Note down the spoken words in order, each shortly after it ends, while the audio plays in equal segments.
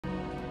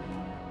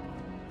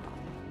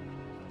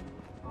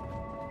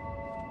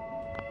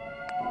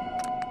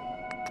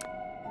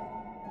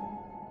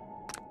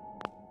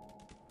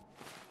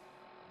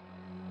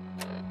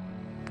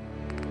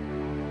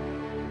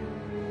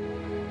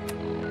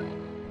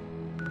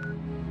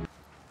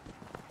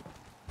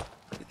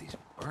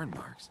burn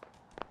marks.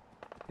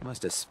 They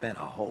must have spent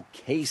a whole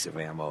case of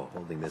ammo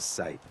holding this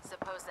site.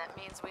 Suppose that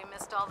means we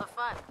missed all the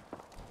fun.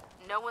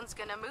 No one's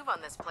gonna move on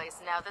this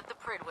place now that the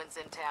Pridwin's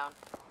in town.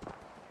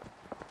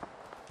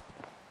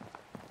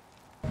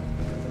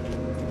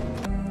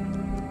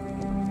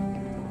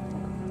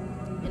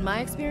 In my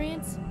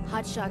experience,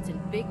 hotshots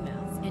and big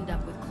mouths end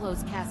up with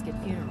closed casket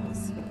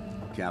funerals.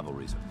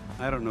 Cavalry's.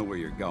 I don't know where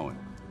you're going,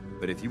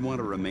 but if you want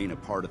to remain a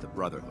part of the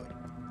Brotherhood,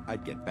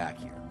 I'd get back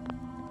here.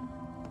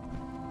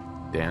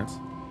 Dance?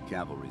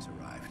 Cavalry's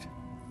arrived,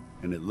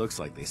 and it looks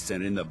like they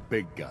sent in the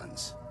big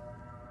guns.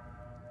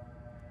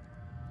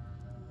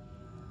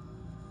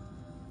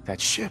 That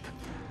ship.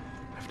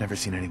 I've never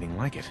seen anything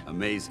like it.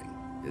 Amazing,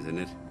 isn't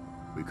it?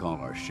 We call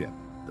our ship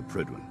the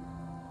Pridwin.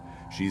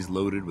 She's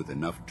loaded with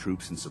enough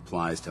troops and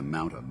supplies to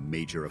mount a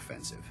major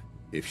offensive.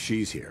 If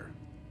she's here,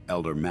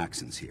 Elder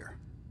Maxon's here.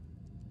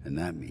 And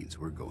that means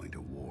we're going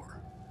to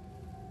war.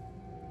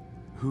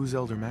 Who's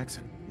Elder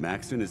Maxon?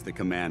 Maxon is the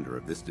commander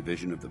of this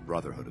division of the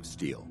Brotherhood of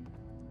Steel.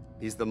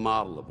 He's the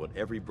model of what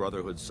every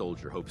Brotherhood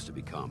soldier hopes to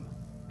become.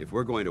 If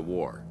we're going to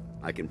war,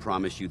 I can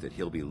promise you that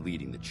he'll be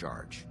leading the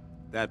charge.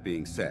 That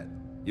being said,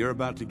 you're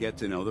about to get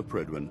to know the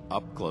Pridwin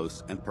up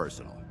close and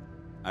personal.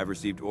 I've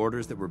received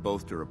orders that we're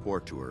both to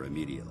report to her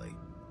immediately.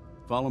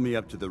 Follow me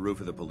up to the roof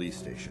of the police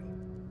station.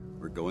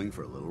 We're going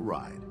for a little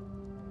ride.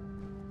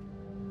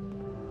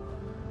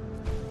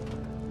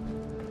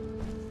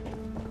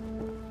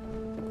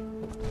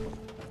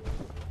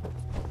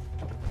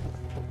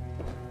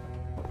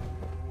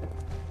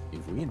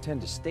 If we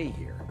intend to stay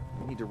here,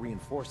 we need to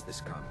reinforce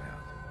this compound.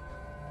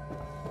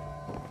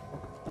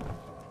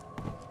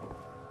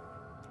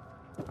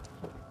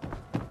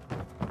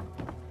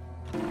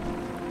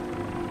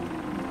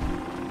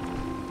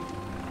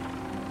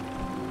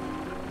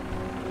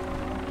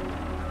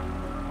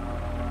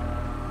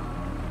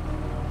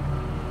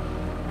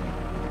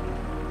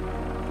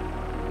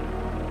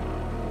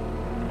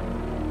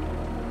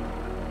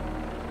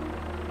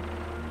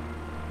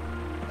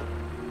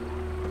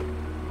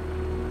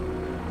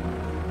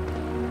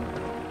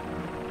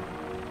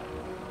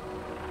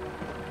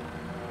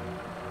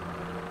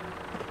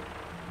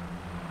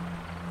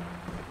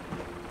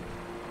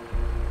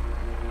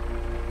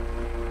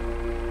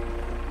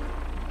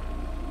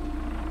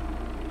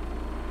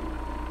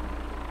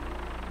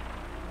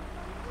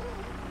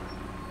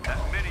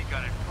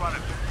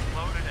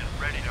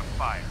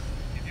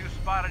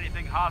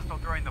 Hostile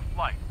during the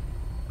flight.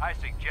 I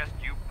suggest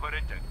you put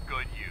it to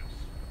good use.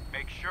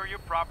 Make sure you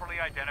properly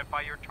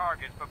identify your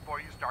targets before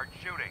you start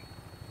shooting.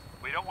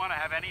 We don't want to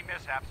have any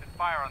mishaps and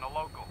fire on the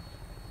locals.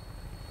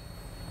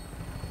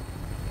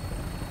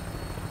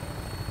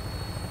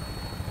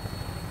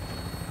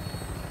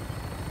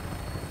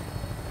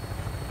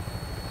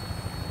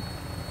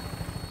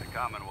 The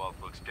Commonwealth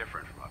looks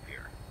different from up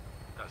here,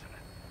 doesn't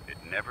it? It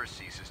never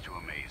ceases to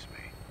amaze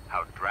me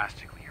how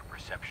drastically your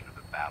perception of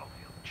the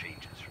battlefield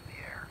changes from the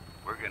air.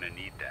 We're gonna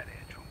need that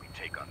edge when we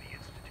take on the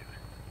Institute.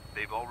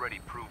 They've already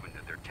proven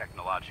that they're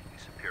technologically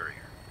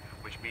superior,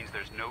 which means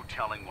there's no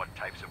telling what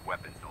types of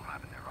weapons they'll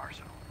have in their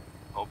arsenal.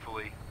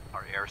 Hopefully,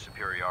 our air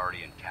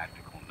superiority and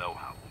tactical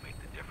know-how will make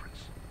the difference.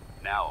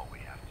 Now all we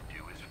have to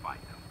do is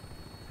find them.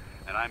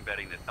 And I'm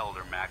betting that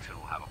Elder Maxon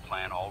will have a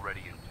plan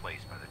already in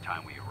place by the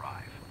time we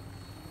arrive.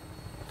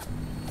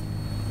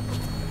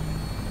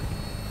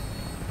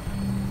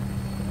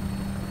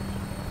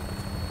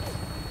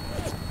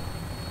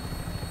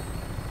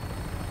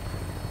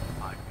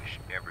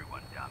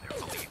 Everyone down there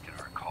believed in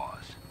our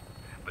cause,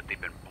 but they've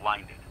been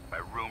blinded by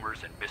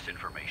rumors and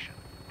misinformation.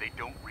 They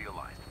don't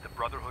realize that the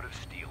Brotherhood of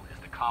Steel is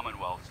the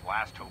Commonwealth's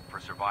last hope for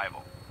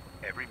survival.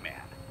 Every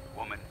man,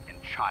 woman, and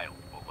child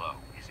below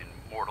is in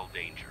mortal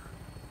danger.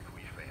 If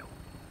we fail,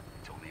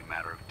 it's only a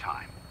matter of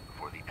time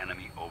before the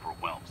enemy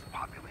overwhelms the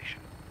population.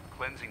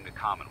 Cleansing the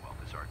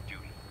Commonwealth is our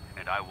duty,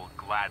 and I will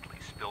gladly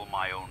spill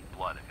my own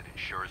blood if it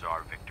ensures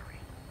our victory.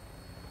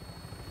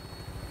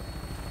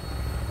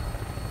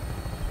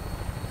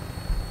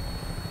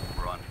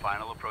 On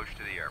final approach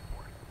to the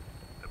airport.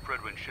 The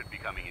Pridwin should be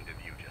coming into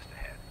view just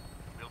ahead.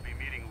 We'll be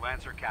meeting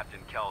Lancer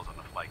Captain Kells on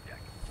the flight deck.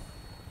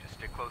 Just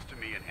stick close to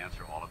me and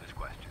answer all of his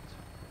questions.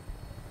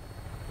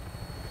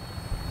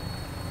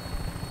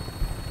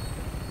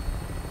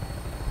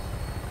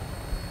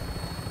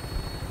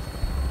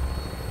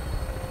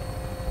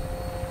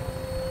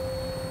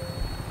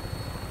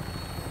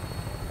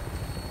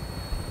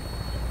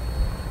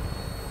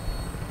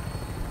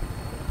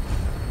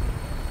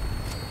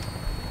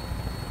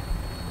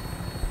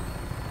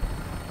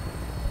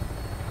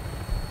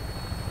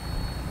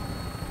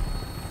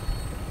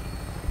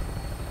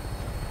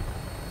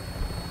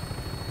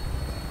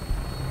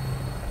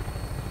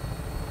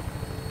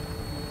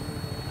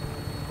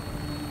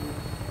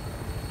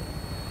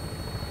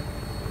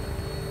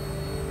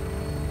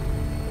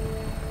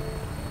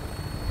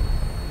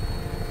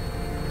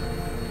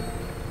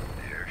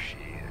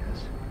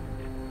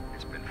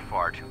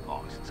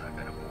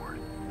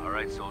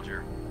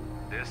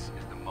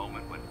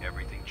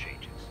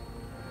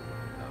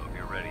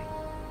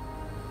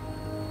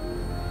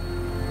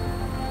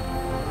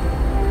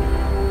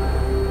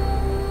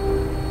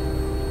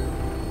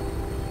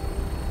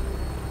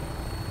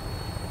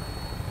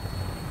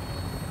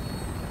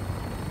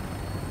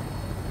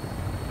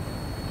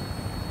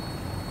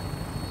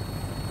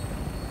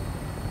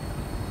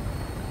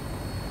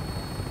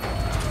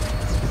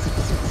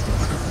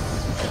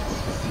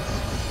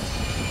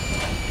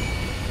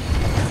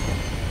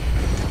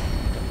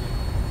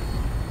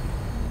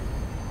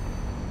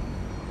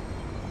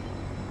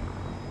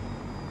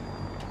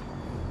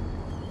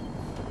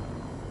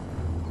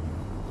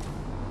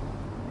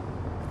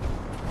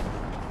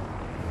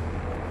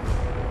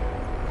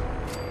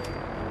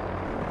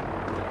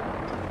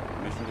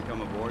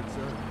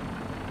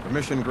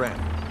 Permission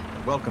granted.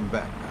 Welcome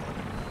back,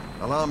 Paladin.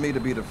 Allow me to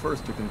be the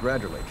first to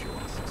congratulate you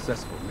on a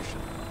successful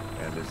mission.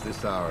 And is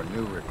this our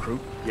new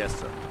recruit? Yes,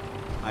 sir.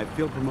 I've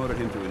field promoted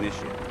him to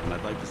initiate, and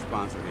I'd like to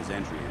sponsor his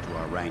entry into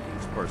our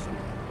rankings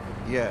personally.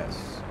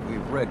 Yes,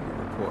 we've read your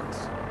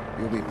reports.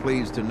 You'll be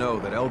pleased to know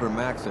that Elder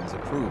Maxon's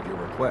approved your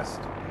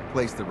request and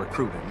placed the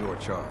recruit in your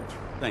charge.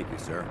 Thank you,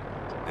 sir.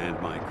 And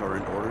my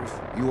current orders?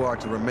 You are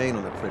to remain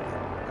on the Privy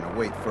and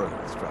await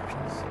further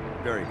instructions.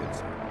 Very good,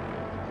 sir.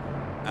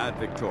 Ad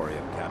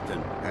Victoriam,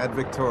 Captain. Ad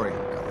Victoriam,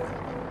 Paladin.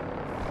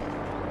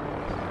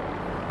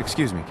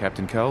 Excuse me,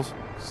 Captain Kells?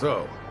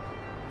 So,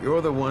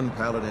 you're the one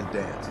Paladin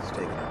Danse has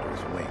taken under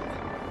his wing.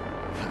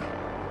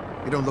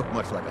 You don't look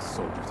much like a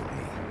soldier to me.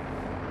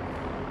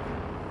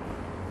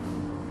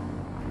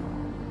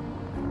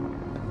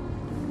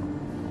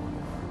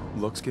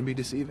 Looks can be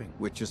deceiving.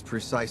 Which is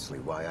precisely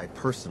why I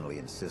personally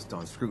insist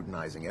on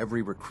scrutinizing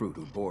every recruit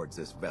who boards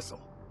this vessel.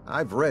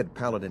 I've read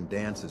Paladin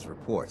Dance's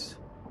reports.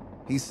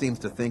 He seems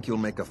to think you'll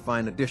make a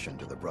fine addition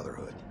to the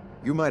Brotherhood.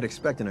 You might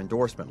expect an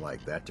endorsement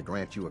like that to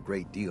grant you a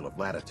great deal of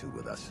latitude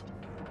with us.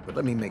 But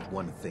let me make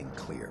one thing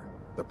clear.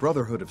 The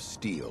Brotherhood of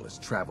Steel has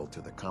traveled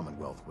to the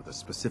Commonwealth with a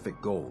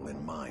specific goal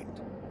in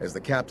mind. As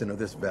the captain of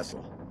this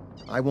vessel,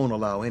 I won't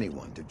allow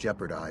anyone to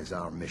jeopardize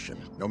our mission,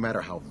 no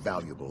matter how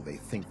valuable they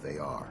think they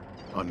are.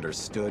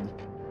 Understood?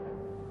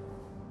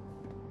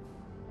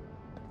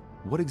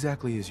 What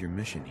exactly is your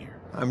mission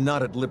here? I'm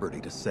not at liberty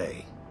to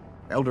say.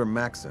 Elder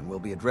Maxon will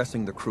be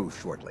addressing the crew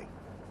shortly,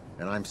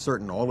 and I'm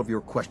certain all of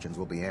your questions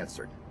will be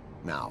answered.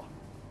 Now,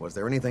 was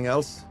there anything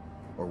else,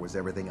 or was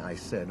everything I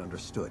said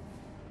understood?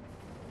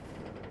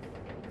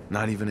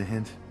 Not even a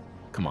hint?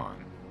 Come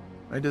on.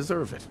 I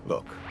deserve it.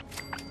 Look,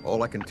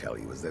 all I can tell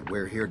you is that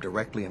we're here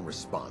directly in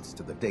response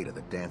to the data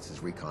that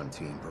Dance's recon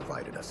team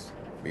provided us.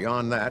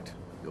 Beyond that,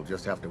 you'll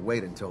just have to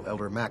wait until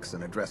Elder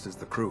Maxon addresses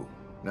the crew.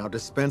 Now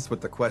dispense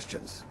with the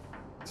questions.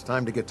 It's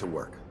time to get to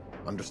work.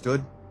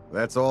 Understood?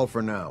 That's all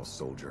for now,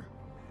 soldier.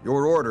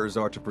 Your orders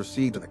are to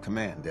proceed to the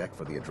command deck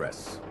for the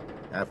address.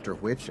 After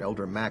which,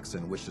 Elder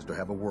Maxon wishes to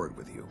have a word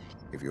with you.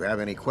 If you have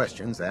any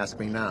questions, ask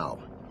me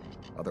now.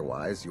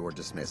 Otherwise, you're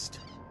dismissed.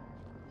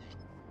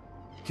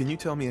 Can you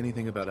tell me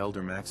anything about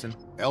Elder Maxon?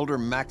 Elder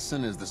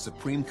Maxon is the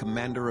Supreme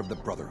Commander of the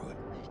Brotherhood.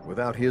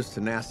 Without his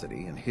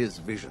tenacity and his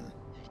vision,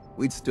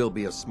 we'd still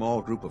be a small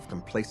group of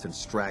complacent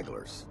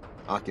stragglers,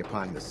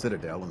 occupying the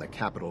Citadel in the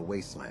capital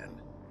wasteland.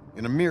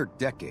 In a mere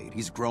decade,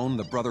 he's grown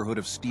the Brotherhood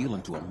of Steel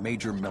into a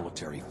major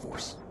military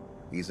force.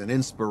 He's an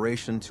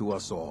inspiration to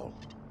us all.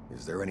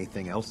 Is there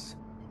anything else?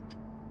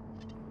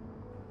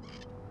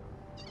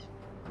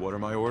 What are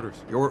my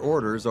orders? Your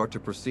orders are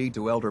to proceed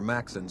to Elder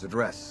Maxon's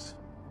address,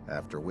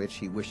 after which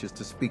he wishes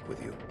to speak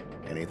with you.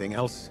 Anything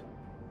else?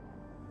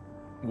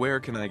 Where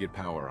can I get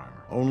power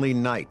armor? Only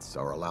knights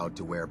are allowed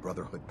to wear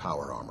Brotherhood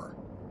power armor.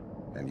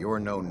 And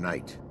you're no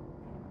knight.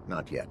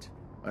 Not yet.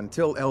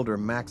 Until Elder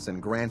Maxon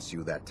grants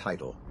you that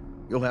title,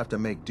 you'll have to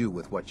make do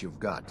with what you've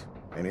got.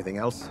 Anything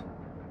else?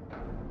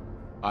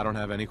 I don't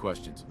have any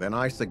questions. Then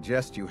I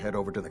suggest you head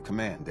over to the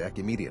command deck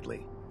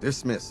immediately.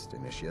 Dismissed,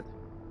 Initiate.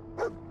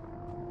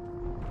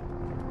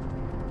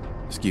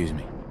 Excuse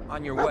me.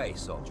 On your way,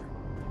 soldier.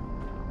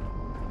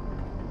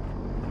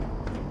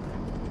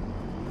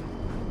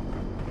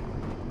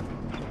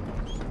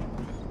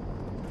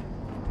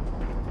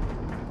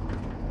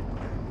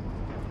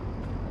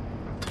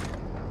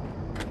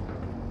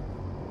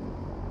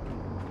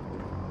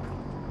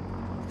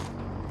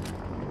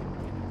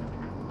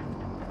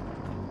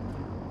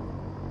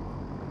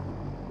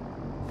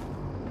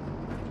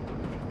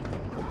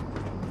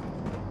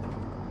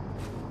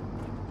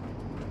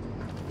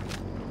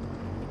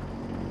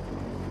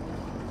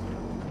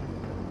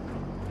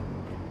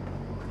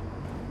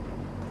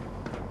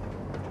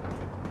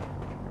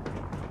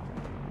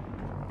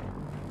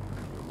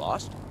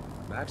 Lost?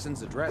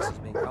 Maxon's address is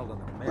being held on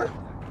the command deck.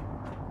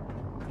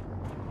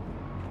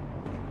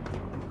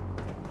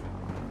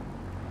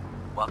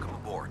 Welcome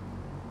aboard.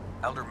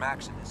 Elder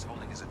Maxon is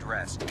holding his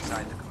address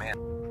inside the command.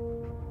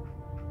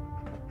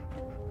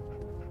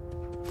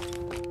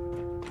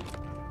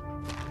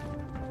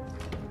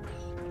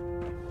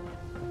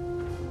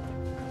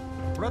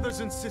 Brothers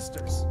and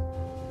sisters,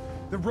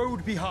 the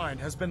road behind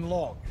has been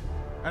long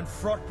and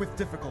fraught with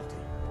difficulty.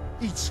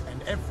 Each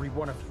and every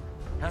one of you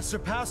has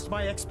surpassed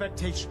my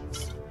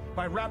expectations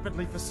by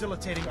rapidly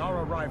facilitating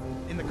our arrival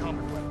in the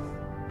Commonwealth.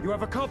 You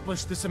have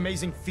accomplished this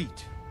amazing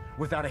feat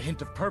without a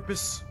hint of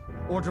purpose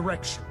or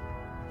direction.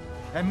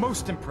 And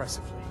most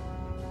impressively,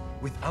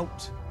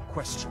 without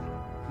question.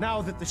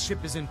 Now that the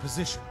ship is in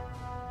position,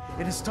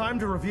 it is time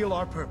to reveal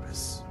our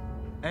purpose.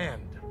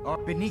 And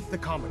beneath the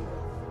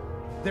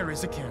Commonwealth, there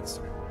is a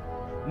cancer,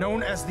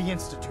 known as the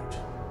Institute.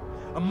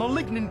 A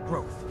malignant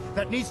growth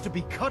that needs to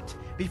be cut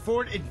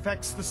before it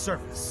infects the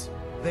surface.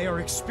 They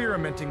are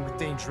experimenting with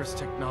dangerous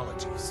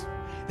technologies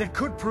that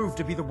could prove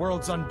to be the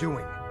world's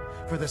undoing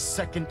for the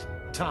second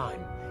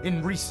time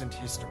in recent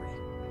history.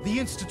 The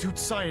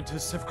Institute's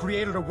scientists have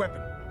created a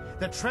weapon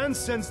that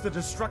transcends the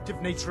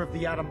destructive nature of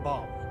the atom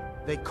bomb.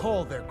 They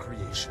call their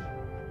creation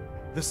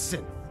the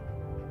synth.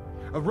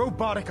 A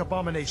robotic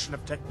abomination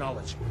of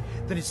technology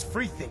that is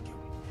free-thinking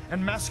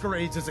and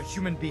masquerades as a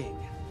human being.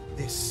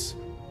 This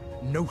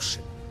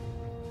notion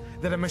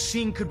that a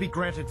machine could be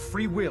granted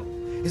free will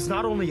is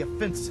not only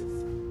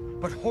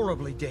offensive, but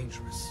horribly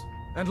dangerous.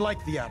 And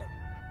like the atom,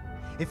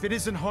 if it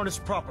isn't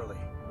harnessed properly,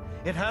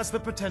 it has the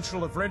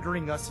potential of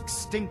rendering us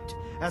extinct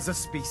as a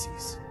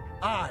species.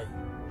 I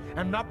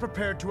am not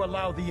prepared to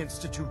allow the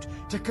Institute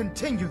to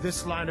continue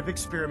this line of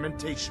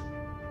experimentation.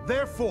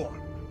 Therefore,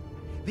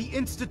 the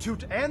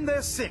Institute and their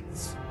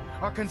synths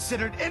are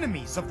considered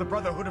enemies of the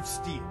Brotherhood of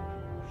Steel,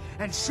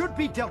 and should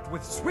be dealt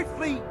with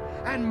swiftly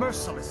and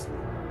mercilessly.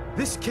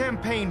 This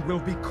campaign will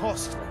be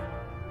costly,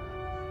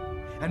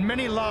 and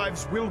many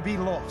lives will be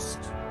lost.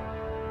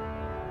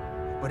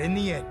 But in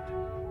the end,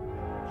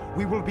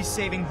 we will be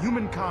saving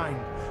humankind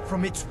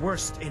from its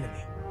worst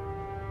enemy.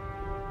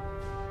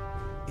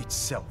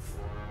 Itself.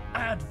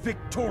 Ad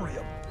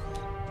Victoriam!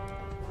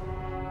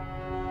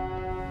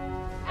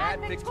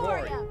 Ad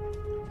Victoriam!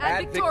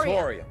 Ad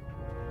Victoriam!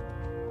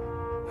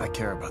 I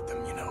care about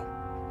them, you know.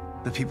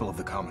 The people of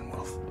the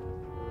Commonwealth.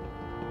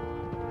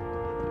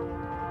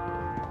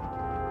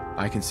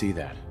 I can see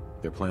that.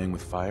 They're playing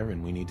with fire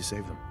and we need to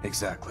save them.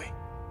 Exactly.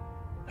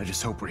 I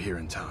just hope we're here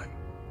in time.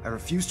 I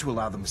refuse to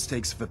allow the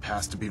mistakes of the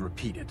past to be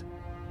repeated.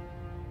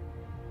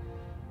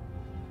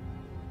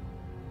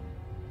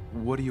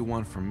 What do you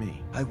want from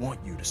me? I want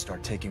you to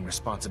start taking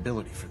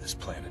responsibility for this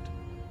planet.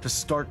 To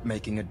start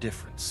making a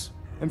difference.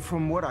 And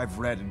from what I've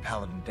read in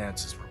Paladin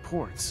Dance's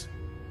reports,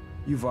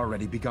 you've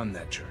already begun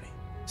that journey.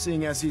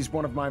 Seeing as he's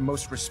one of my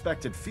most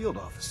respected field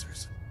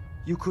officers,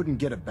 you couldn't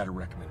get a better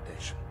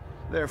recommendation.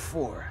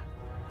 Therefore,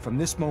 from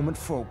this moment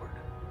forward,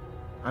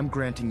 I'm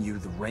granting you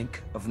the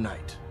rank of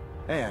Knight.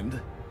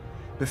 And,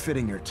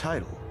 befitting your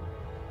title,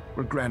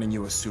 we're granting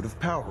you a suit of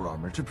power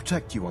armor to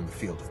protect you on the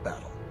field of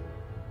battle.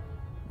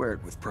 Wear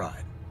it with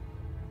pride.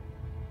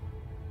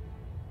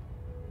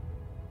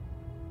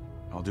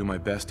 I'll do my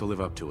best to live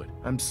up to it.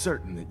 I'm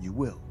certain that you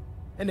will.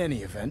 In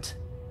any event,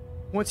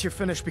 once you're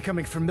finished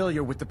becoming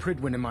familiar with the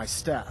Pridwin and my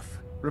staff,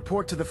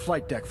 report to the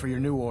flight deck for your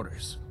new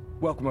orders.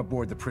 Welcome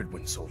aboard the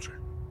Pridwin, soldier.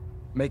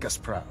 Make us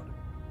proud.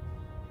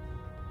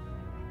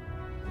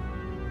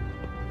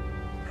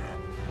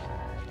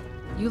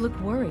 You look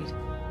worried.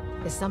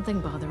 Is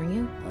something bothering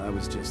you? I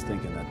was just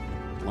thinking that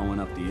blowing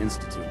up the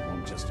Institute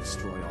won't just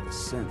destroy all the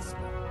synths,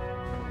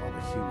 but all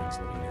the humans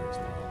living here as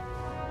well.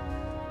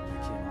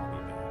 They can't all be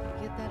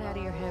bad. Get that out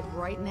of your head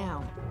right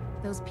now.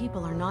 Those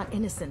people are not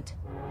innocent.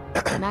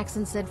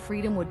 Maxon said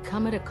freedom would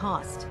come at a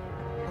cost,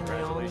 and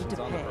they all need to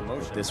pay.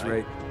 At this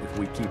rate, if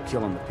we keep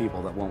killing the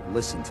people that won't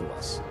listen to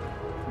us,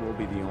 we'll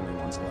be the only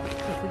ones left.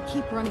 If we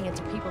keep running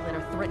into people that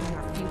are threatening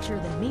our future,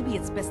 then maybe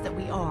it's best that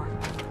we are.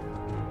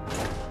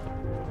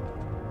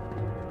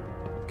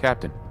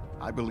 Captain.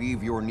 I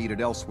believe you're needed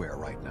elsewhere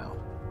right now.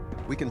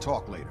 We can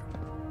talk later.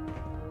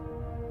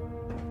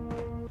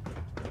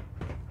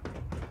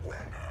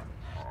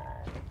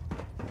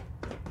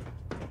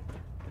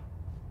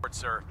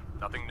 Sir,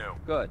 nothing new.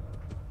 Good.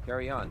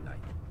 Carry on, Knight.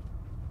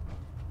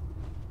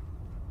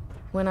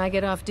 When I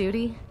get off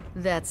duty,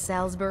 that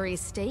Salisbury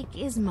steak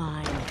is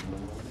mine.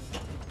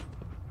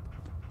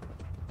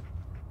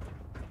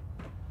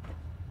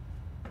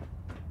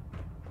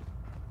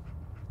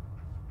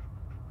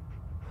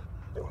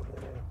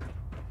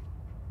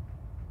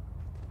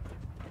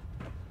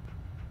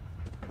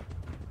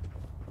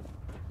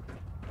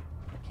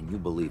 Can you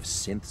believe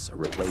synths are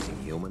replacing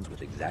humans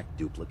with exact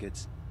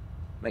duplicates?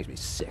 Makes me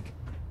sick.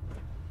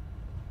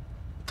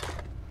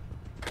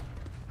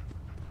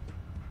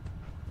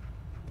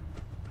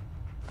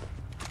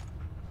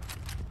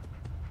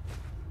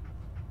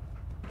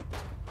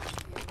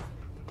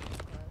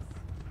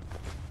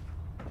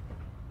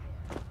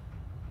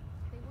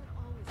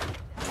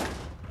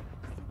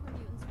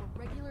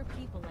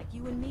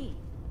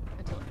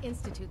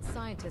 Institute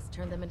scientists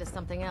turned them into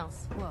something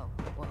else. Whoa.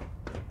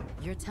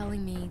 You're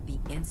telling me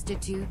the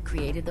Institute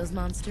created those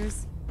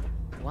monsters?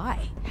 Why?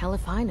 Hell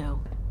if I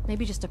know.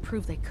 Maybe just to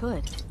prove they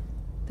could.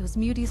 Those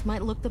muties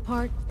might look the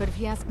part, but if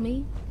you ask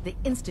me, the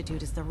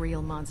Institute is the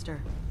real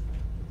monster.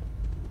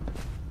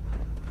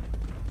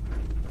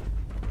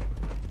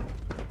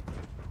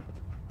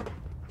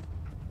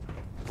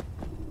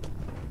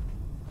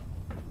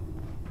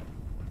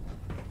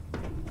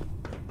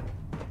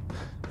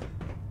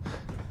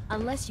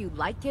 Unless you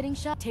like getting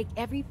shot, take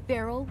every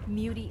feral,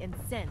 mutie, and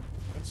synth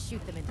and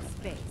shoot them into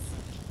space.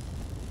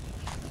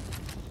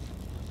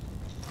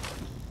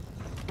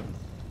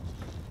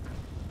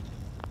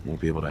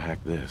 Won't be able to hack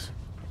this.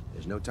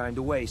 There's no time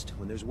to waste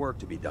when there's work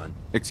to be done.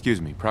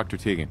 Excuse me, Proctor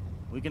Tegan.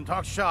 We can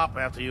talk shop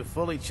after you've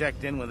fully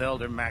checked in with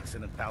Elder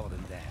Maxon and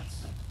Paladin Dance.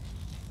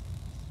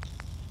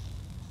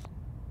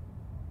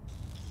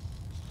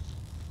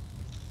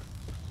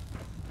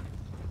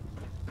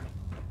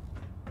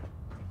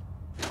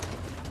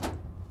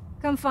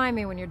 Come find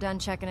me when you're done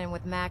checking in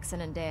with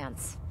Maxon and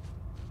Dance.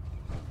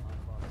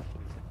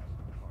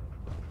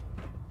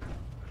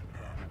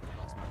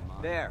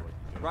 There.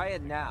 Try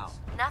it now.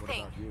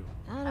 Nothing.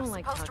 I don't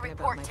like supposed to talking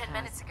report about my 10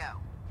 minutes past. ago.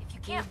 If you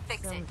can't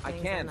fix it. I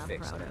Things can I'm not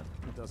fix proud it. of.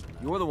 It doesn't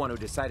matter. You're the one who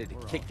decided to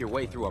kick your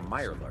way through a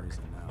mire lurk.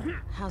 Now,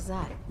 How's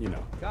that? you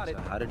know, Got it.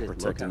 So how did it look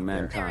protecting out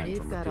there? mankind You've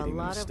from got a repeating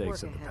the lot of work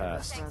mistakes of the ahead of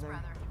us, past. brother.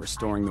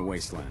 Restoring the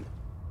wasteland.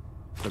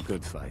 The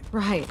good fight.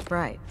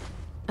 Right.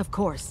 Of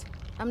course.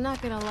 I'm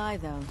not gonna lie,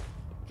 though.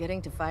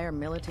 Getting to fire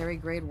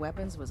military-grade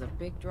weapons was a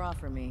big draw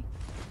for me.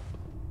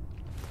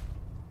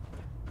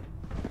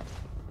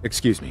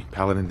 Excuse me,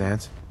 Paladin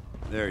Dance?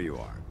 There you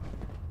are.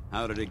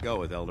 How did it go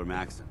with Elder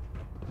Maxon?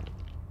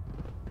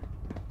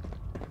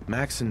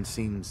 Maxon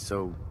seems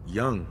so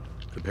young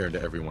compared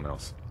to everyone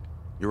else.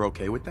 You're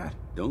okay with that?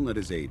 Don't let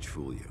his age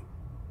fool you.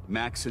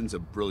 Maxon's a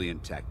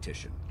brilliant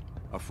tactician,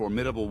 a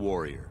formidable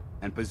warrior,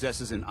 and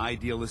possesses an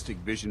idealistic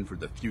vision for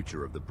the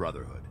future of the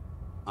Brotherhood.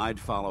 I'd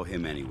follow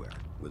him anywhere,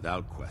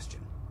 without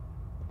question.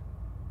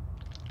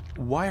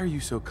 Why are you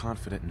so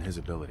confident in his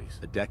abilities?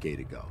 A decade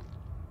ago,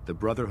 the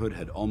Brotherhood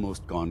had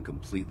almost gone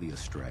completely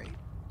astray.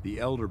 The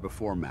Elder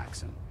before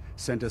Maxon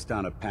sent us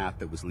down a path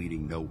that was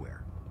leading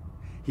nowhere.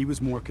 He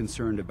was more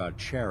concerned about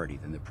charity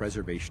than the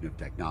preservation of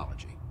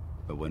technology.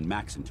 But when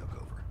Maxon took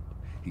over,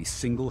 he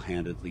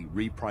single-handedly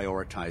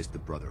reprioritized the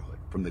Brotherhood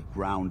from the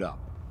ground up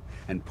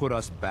and put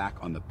us back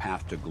on the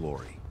path to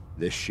glory.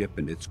 This ship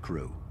and its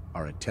crew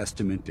are a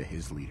testament to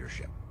his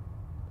leadership.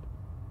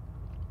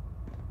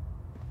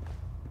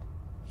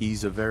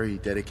 He's a very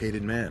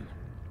dedicated man.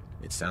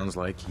 It sounds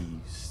like he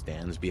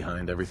stands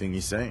behind everything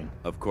he's saying.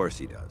 Of course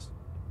he does.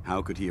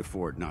 How could he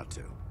afford not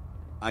to?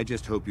 I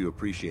just hope you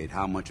appreciate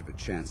how much of a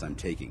chance I'm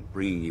taking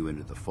bringing you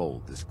into the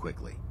fold this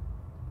quickly.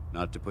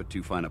 Not to put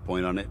too fine a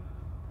point on it,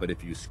 but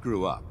if you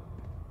screw up,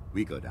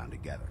 we go down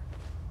together.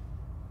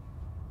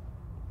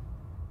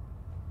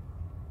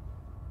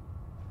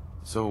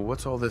 So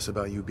what's all this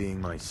about you being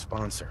my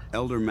sponsor?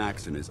 Elder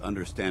Maxon is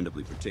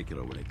understandably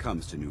particular when it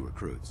comes to new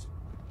recruits.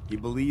 He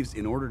believes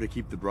in order to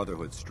keep the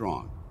Brotherhood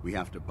strong, we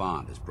have to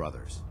bond as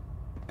brothers.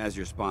 As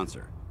your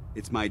sponsor,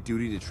 it's my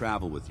duty to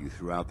travel with you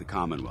throughout the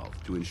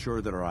Commonwealth to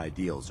ensure that our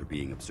ideals are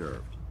being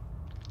observed.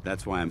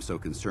 That's why I'm so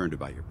concerned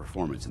about your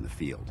performance in the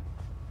field.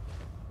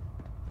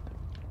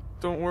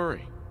 Don't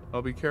worry.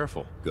 I'll be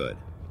careful. Good.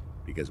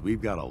 Because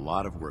we've got a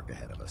lot of work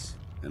ahead of us,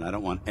 and I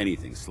don't want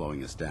anything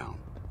slowing us down.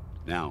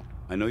 Now,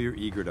 I know you're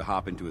eager to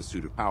hop into a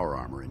suit of power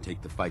armor and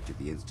take the fight to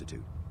the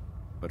Institute.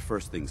 But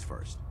first things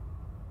first.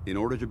 In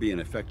order to be an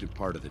effective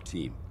part of the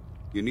team,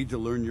 you need to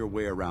learn your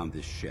way around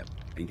this ship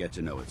and get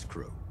to know its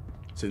crew.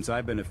 Since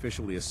I've been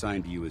officially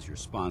assigned to you as your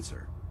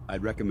sponsor,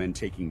 I'd recommend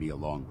taking me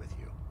along with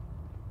you.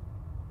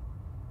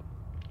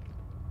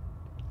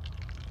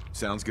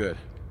 Sounds good.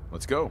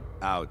 Let's go.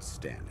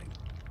 Outstanding.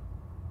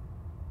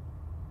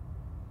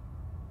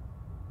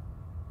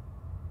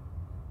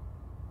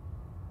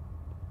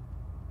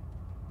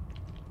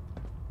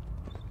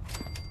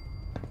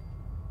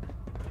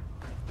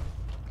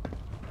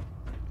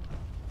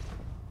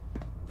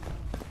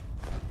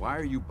 Why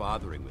are you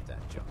bothering with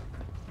that junk?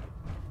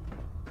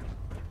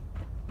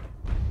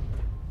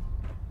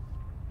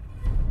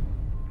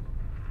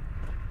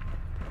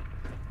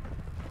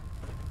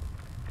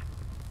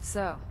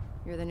 So,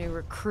 you're the new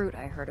recruit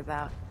I heard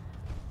about.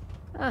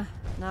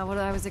 Not what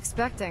I was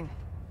expecting.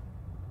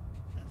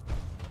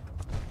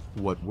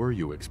 What were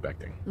you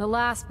expecting? The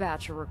last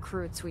batch of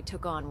recruits we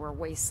took on were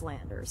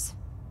wastelanders.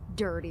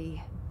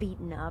 Dirty,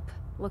 beaten up,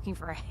 looking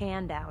for a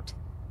handout.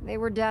 They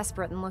were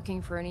desperate and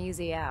looking for an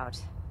easy out.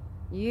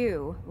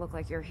 You look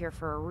like you're here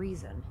for a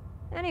reason.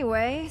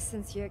 Anyway,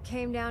 since you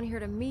came down here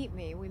to meet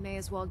me, we may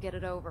as well get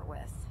it over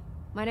with.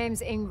 My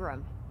name's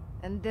Ingram,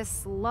 and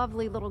this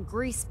lovely little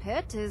grease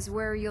pit is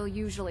where you'll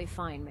usually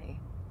find me.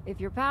 If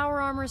your power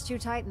armor's too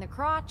tight in the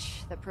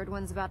crotch, the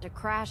Pridwin's about to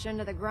crash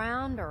into the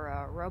ground, or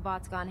a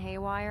robot's gone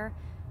haywire,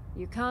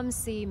 you come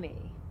see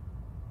me.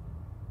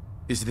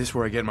 Is this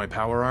where I get my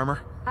power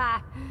armor?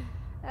 Ha!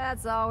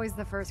 That's always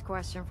the first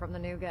question from the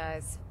new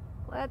guys.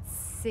 Let's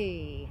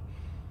see.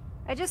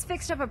 I just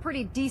fixed up a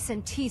pretty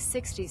decent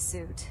T-60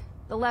 suit.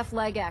 The left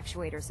leg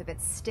actuator's a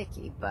bit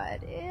sticky,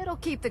 but it'll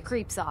keep the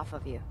creeps off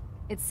of you.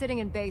 It's sitting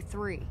in Bay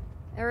 3.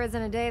 There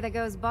isn't a day that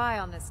goes by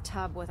on this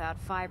tub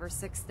without 5 or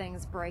 6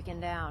 things breaking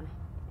down.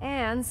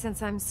 And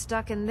since I'm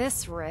stuck in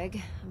this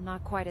rig, I'm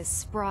not quite as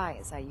spry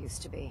as I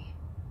used to be.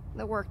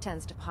 The work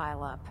tends to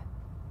pile up.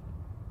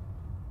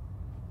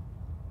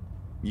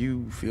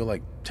 You feel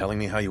like telling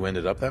me how you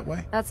ended up that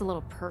way? That's a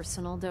little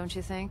personal, don't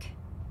you think?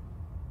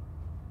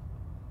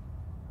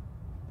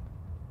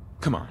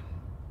 Come on.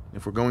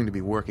 If we're going to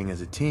be working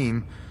as a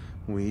team,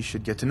 we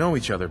should get to know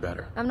each other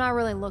better. I'm not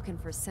really looking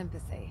for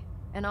sympathy.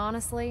 And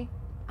honestly,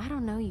 I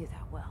don't know you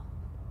that well.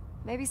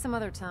 Maybe some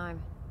other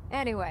time.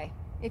 Anyway,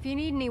 if you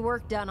need any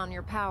work done on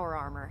your power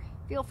armor,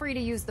 feel free to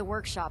use the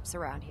workshops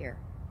around here.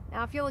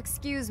 Now if you'll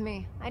excuse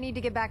me, I need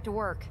to get back to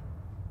work.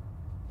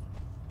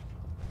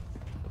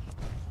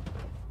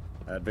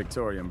 Ad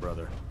Victoriam,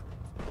 brother.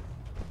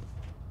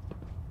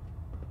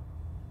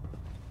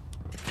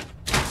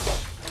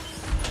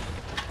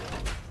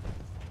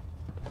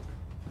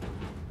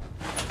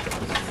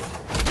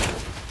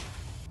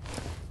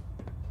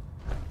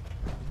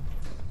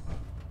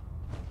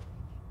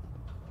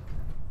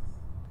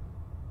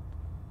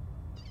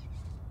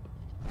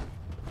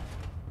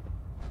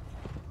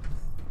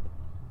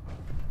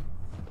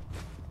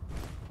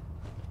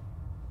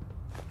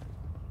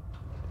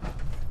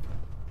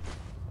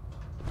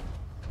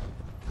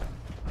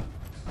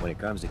 When it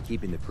comes to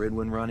keeping the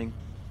Prydwen running,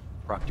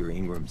 Proctor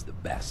Ingram's the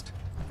best.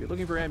 If you're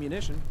looking for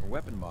ammunition or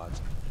weapon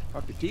mods,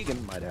 Dr.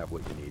 Tegan might have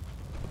what you need.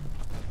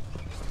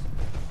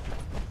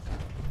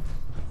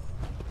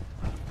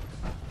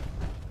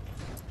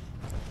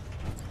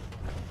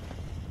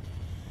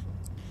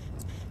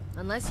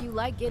 Unless you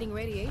like getting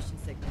radiation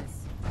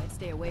sickness, I'd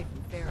stay away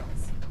from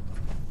ferals.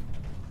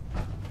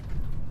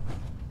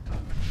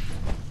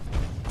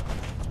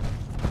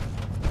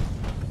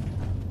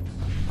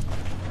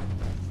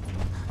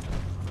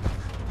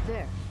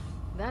 There.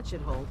 That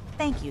should hold.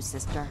 Thank you,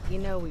 sister. You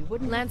know, we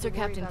wouldn't Lancer have to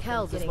worry Captain about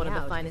Kells them is one of the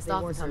getting out finest if they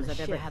weren't on officers the I've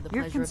ever ship. had the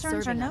Your pleasure of concerns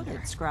are serving noted,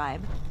 under.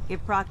 Scribe.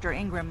 Give Proctor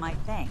Ingram my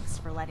thanks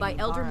for letting By me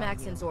Elder borrow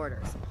Maxon's you.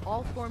 orders,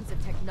 all forms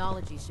of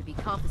technology should be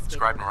confiscated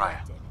Scribe or Mariah.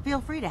 collected.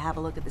 Feel free to have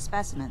a look at the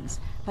specimens,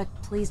 but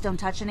please don't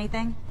touch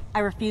anything. I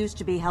refuse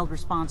to be held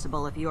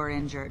responsible if you're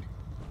injured.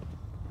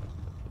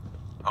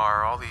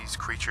 Are all these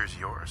creatures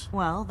yours?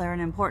 Well, they're an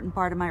important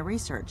part of my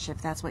research,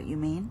 if that's what you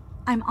mean.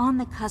 I'm on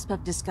the cusp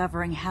of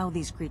discovering how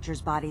these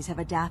creatures' bodies have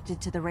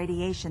adapted to the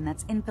radiation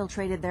that's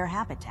infiltrated their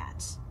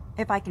habitats.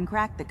 If I can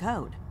crack the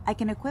code, I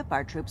can equip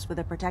our troops with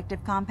a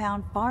protective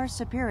compound far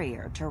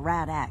superior to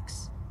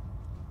Rad-X.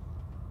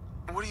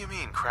 What do you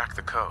mean, crack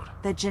the code?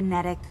 The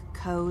genetic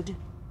code.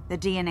 The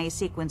DNA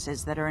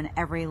sequences that are in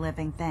every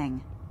living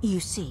thing. You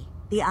see,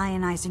 the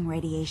ionizing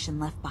radiation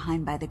left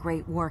behind by the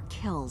Great War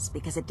kills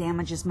because it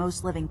damages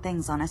most living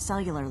things on a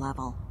cellular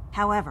level.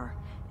 However,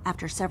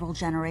 after several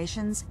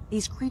generations,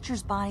 these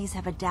creatures' bodies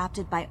have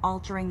adapted by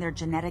altering their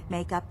genetic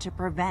makeup to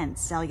prevent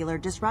cellular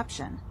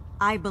disruption.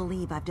 I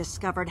believe I've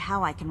discovered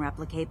how I can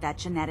replicate that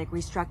genetic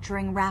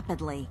restructuring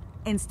rapidly.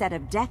 Instead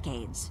of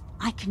decades,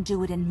 I can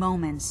do it in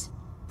moments.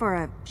 For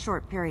a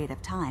short period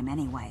of time,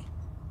 anyway.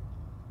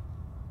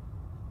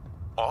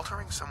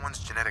 Altering someone's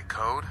genetic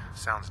code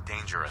sounds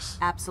dangerous.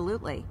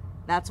 Absolutely.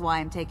 That's why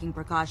I'm taking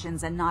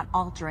precautions and not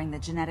altering the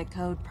genetic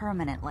code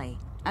permanently.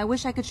 I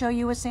wish I could show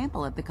you a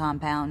sample of the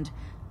compound,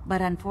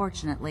 but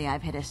unfortunately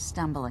I've hit a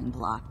stumbling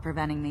block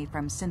preventing me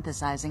from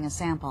synthesizing a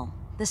sample.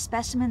 The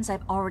specimens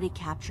I've already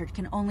captured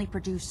can only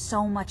produce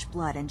so much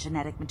blood and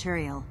genetic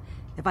material.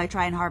 If I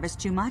try and harvest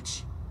too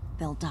much,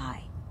 they'll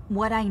die.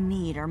 What I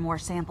need are more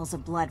samples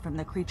of blood from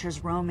the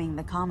creatures roaming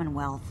the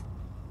Commonwealth.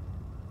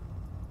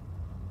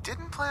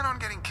 Didn't plan on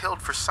getting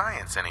killed for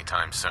science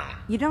anytime soon.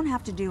 You don't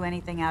have to do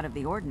anything out of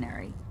the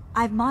ordinary.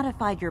 I've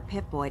modified your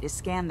Pip-Boy to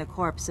scan the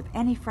corpse of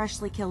any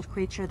freshly killed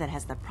creature that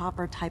has the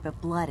proper type of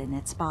blood in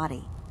its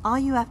body. All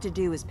you have to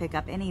do is pick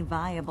up any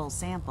viable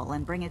sample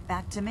and bring it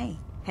back to me.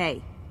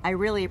 Hey, I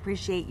really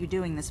appreciate you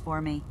doing this for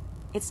me.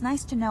 It's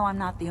nice to know I'm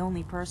not the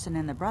only person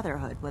in the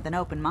Brotherhood with an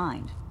open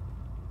mind.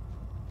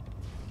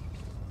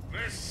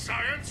 This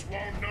science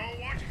won't know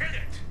what hit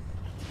it.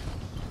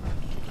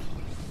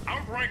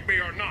 Outrank me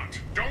or not,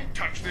 don't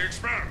touch the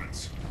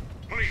experiments.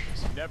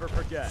 Please. Never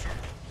forget,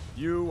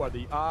 you are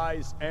the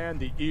eyes and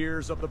the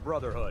ears of the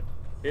Brotherhood.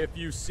 If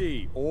you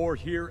see or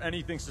hear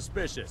anything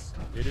suspicious,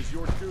 it is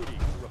your duty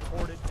to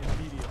report it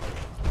immediately.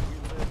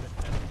 We live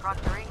in...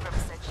 Proctor Ingram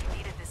said she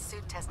needed this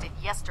suit tested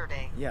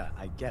yesterday. Yeah,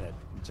 I get it.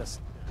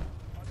 Just...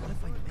 what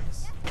if I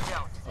miss?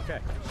 Don't. Okay,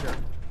 sure.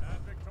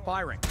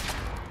 Firing.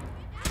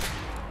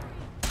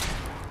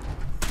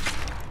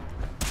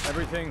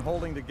 Everything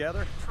holding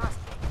together? Trust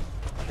me.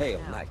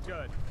 Hail Knight.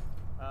 Good.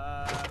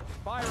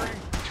 Firing.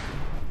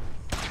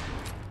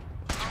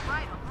 All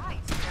right.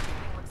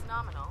 Everything looks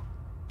nominal.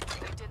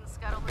 You didn't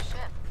scuttle the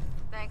ship.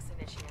 Thanks,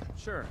 Initiate.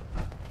 Sure.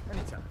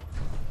 Anytime.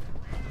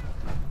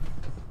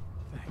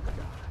 Thank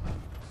God.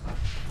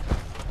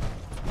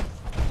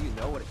 Do you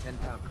know what a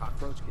 10-pound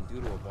cockroach can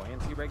do to a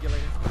buoyancy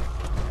regulator?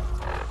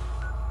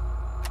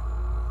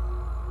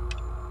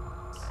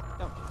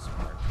 Don't get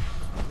smart.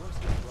 You want to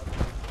see a brother?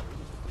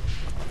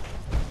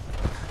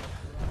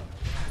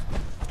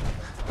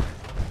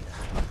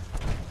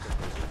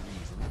 There's a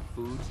reason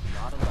food's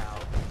not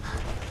allowed.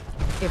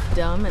 If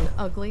Dumb and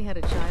Ugly had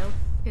a child,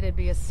 it'd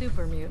be a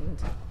super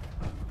mutant.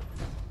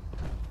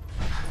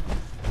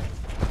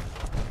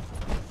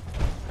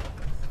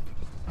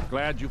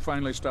 Glad you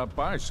finally stopped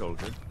by,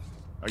 soldier.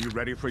 Are you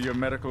ready for your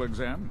medical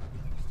exam?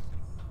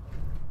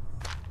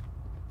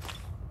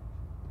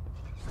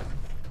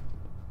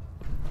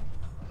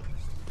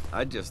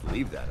 I'd just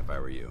leave that if I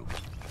were you.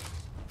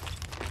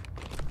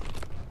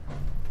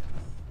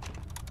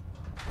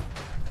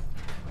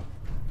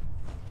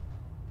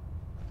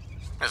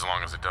 As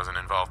long as it doesn't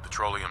involve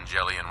petroleum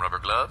jelly and rubber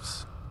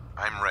gloves,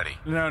 I'm ready.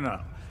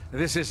 No.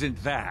 This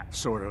isn't that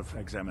sort of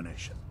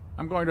examination.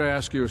 I'm going to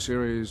ask you a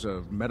series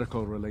of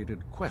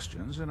medical-related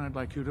questions, and I'd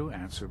like you to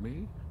answer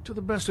me to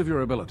the best of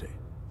your ability.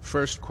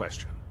 First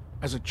question.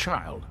 As a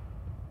child,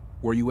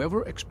 were you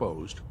ever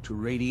exposed to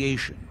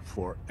radiation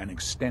for an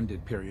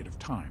extended period of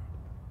time?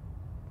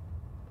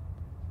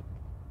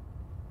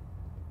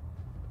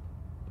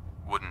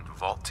 Wouldn't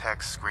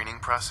Vault-Tech's screening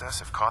process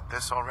have caught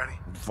this already?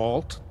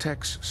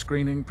 Vault-Tech's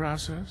screening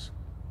process?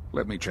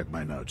 Let me check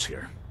my notes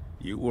here.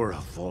 You were a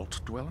Vault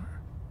Dweller?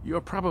 You're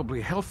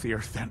probably healthier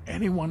than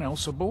anyone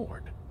else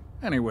aboard.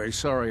 Anyway,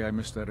 sorry I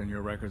missed that in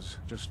your records.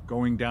 Just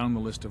going down the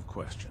list of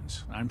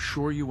questions. I'm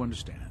sure you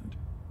understand.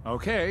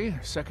 Okay,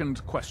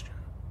 second question.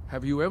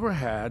 Have you ever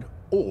had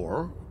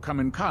or come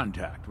in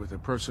contact with a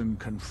person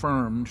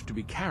confirmed to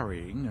be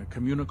carrying a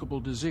communicable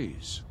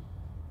disease?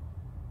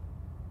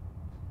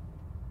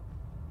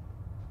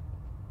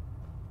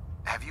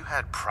 Have you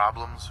had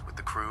problems with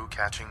the crew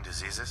catching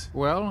diseases?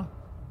 Well,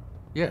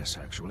 yes,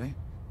 actually.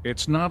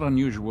 It's not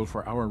unusual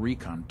for our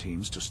recon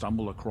teams to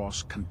stumble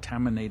across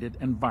contaminated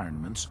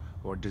environments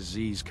or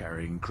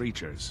disease-carrying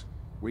creatures.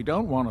 We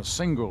don't want a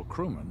single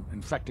crewman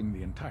infecting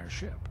the entire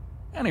ship.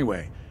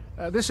 Anyway,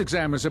 this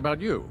exam is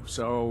about you,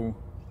 so...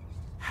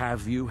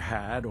 have you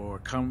had or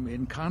come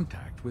in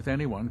contact with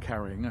anyone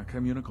carrying a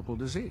communicable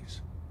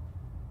disease?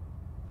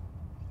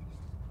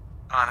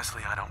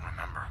 Honestly, I don't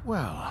remember.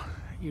 Well,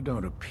 you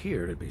don't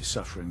appear to be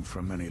suffering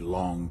from any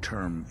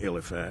long-term ill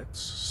effects,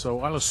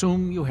 so I'll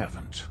assume you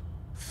haven't.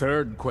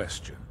 Third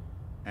question,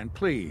 and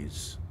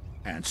please,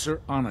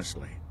 answer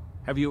honestly.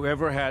 Have you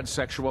ever had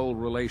sexual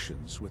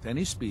relations with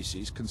any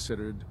species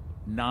considered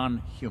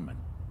non-human?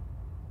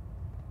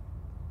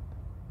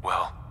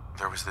 Well,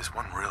 there was this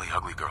one really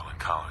ugly girl in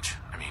college.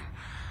 I mean,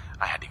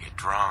 I had to get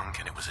drunk,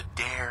 and it was a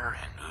dare,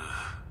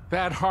 and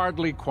That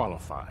hardly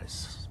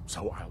qualifies,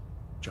 so I'll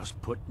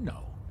just put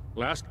no.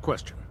 Last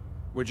question.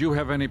 Would you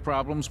have any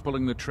problems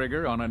pulling the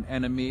trigger on an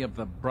enemy of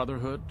the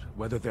Brotherhood,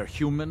 whether they're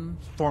human,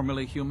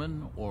 formerly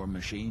human, or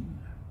machine?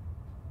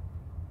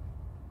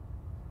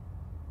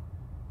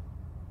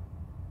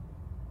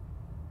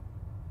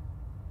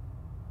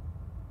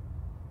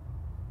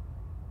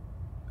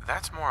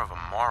 That's more of a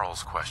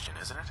morals question,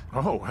 isn't it?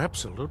 Oh,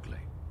 absolutely.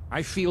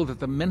 I feel that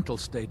the mental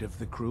state of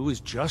the crew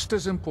is just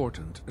as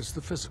important as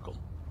the physical.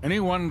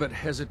 Anyone that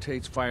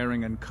hesitates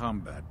firing in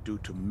combat due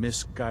to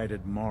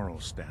misguided moral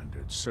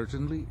standards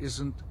certainly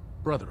isn't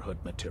Brotherhood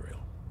material.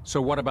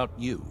 So what about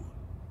you?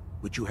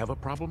 Would you have a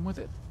problem with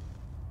it?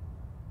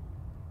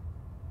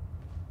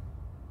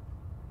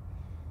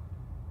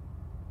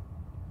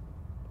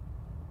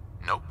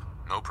 Nope,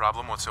 no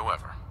problem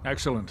whatsoever.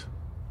 Excellent.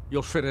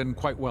 You'll fit in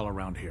quite well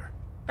around here.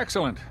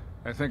 Excellent.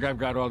 I think I've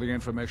got all the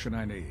information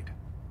I need.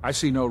 I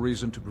see no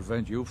reason to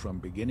prevent you from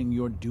beginning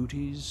your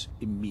duties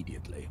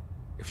immediately.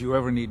 If you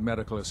ever need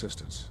medical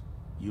assistance,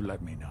 you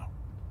let me know.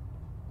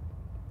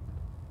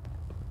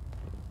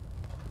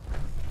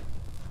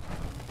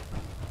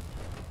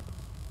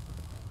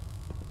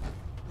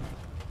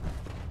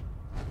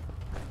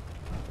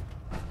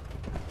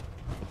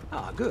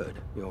 Ah,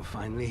 good. You're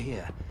finally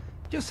here.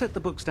 Just set the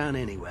books down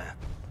anywhere.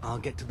 I'll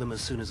get to them as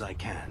soon as I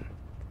can.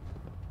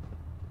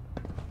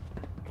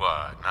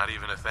 What, not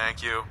even a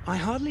thank you? I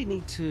hardly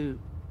need to...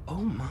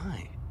 Oh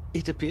my.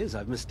 It appears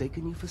I've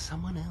mistaken you for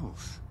someone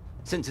else.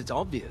 Since it's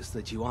obvious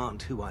that you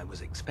aren't who I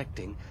was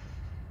expecting,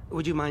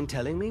 would you mind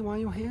telling me why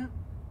you're here?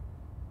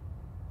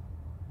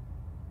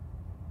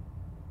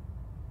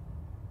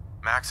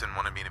 Maxon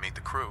wanted me to meet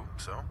the crew,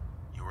 so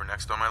you were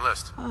next on my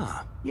list.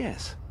 Ah,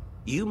 yes.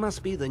 You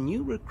must be the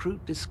new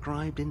recruit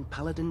described in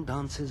Paladin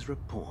Dance's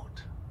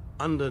report.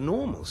 Under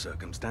normal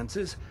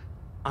circumstances,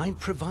 I'd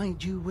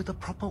provide you with a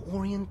proper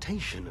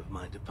orientation of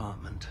my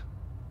department.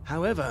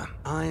 However,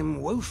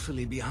 I'm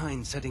woefully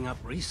behind setting up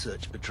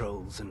research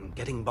patrols and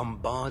getting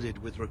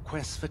bombarded with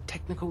requests for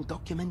technical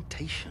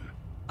documentation.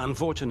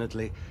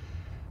 Unfortunately,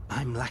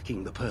 I'm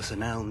lacking the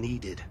personnel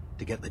needed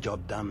to get the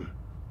job done.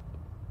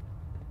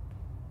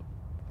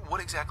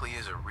 What exactly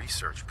is a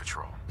research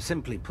patrol?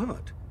 Simply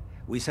put,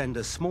 we send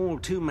a small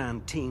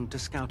two-man team to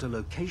scout a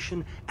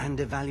location and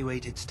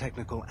evaluate its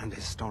technical and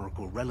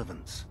historical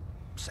relevance.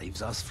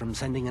 Saves us from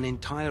sending an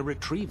entire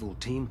retrieval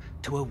team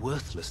to a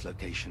worthless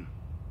location.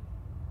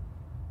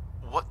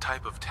 What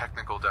type of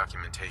technical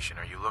documentation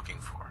are you looking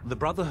for? The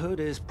Brotherhood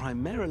is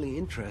primarily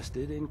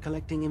interested in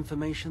collecting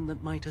information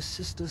that might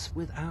assist us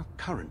with our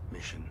current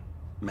mission.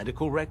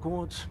 Medical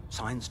records,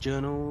 science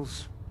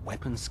journals,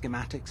 weapon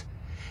schematics.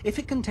 If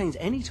it contains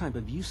any type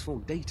of useful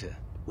data,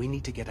 we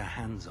need to get our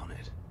hands on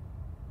it.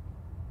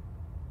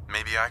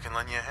 Maybe I can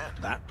lend you a hand.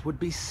 That would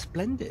be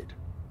splendid.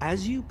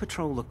 As you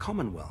patrol the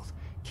Commonwealth,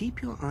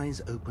 keep your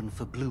eyes open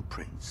for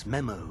blueprints,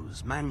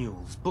 memos,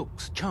 manuals,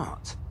 books,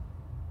 charts.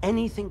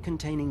 Anything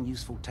containing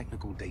useful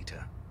technical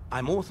data.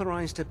 I'm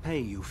authorized to pay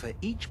you for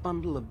each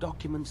bundle of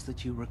documents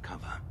that you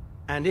recover.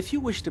 And if you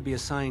wish to be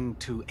assigned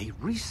to a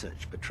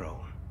research patrol,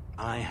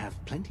 I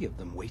have plenty of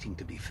them waiting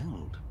to be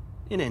filled.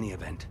 In any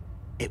event,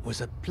 it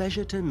was a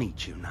pleasure to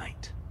meet you,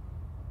 Knight.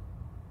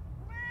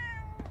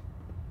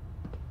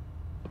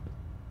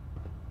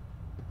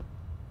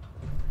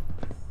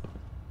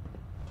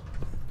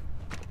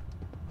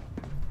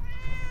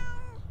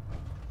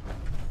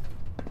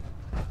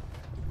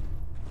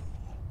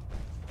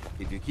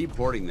 If you keep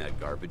hoarding that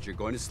garbage, you're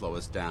going to slow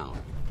us down.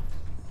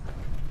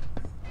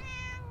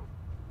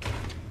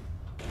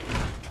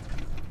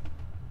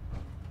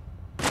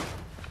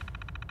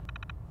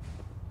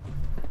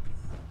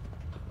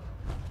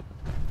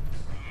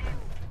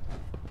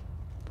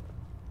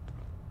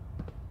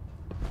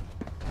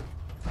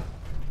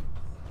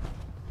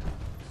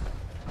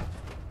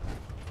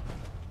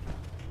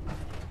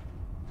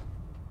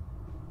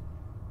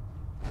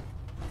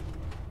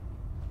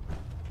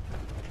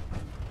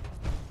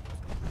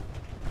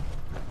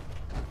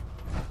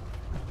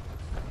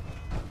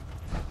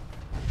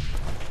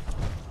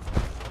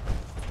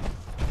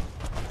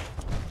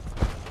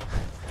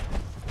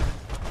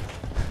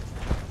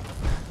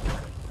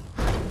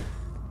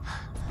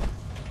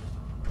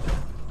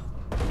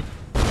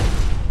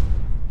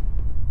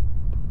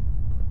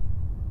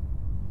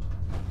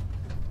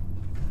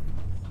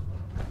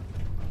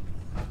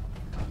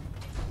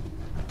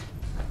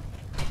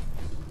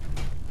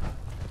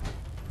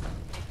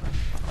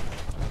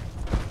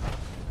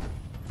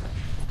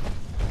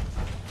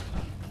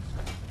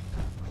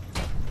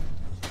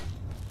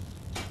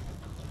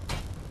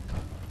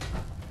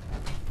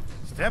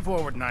 Step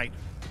forward, Knight.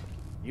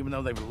 Even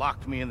though they've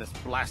locked me in this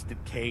blasted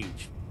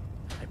cage,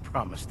 I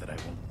promise that I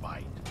won't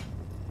bite.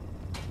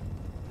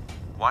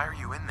 Why are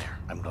you in there?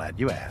 I'm glad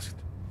you asked.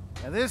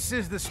 Now, this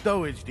is the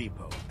stowage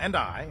depot, and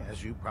I,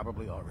 as you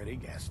probably already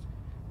guessed,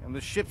 am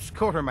the ship's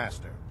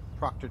quartermaster,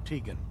 Proctor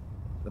Tegan.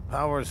 The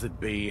powers that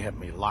be have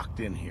me locked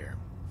in here,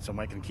 so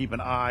I can keep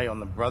an eye on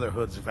the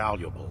Brotherhood's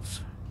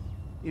valuables.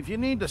 If you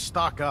need to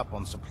stock up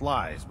on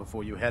supplies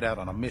before you head out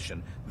on a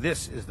mission,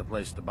 this is the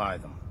place to buy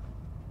them.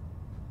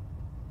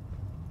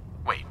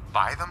 Wait,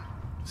 buy them?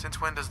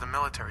 Since when does the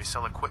military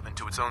sell equipment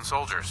to its own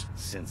soldiers?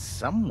 Since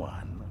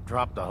someone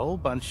dropped a whole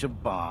bunch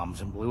of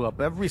bombs and blew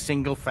up every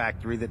single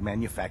factory that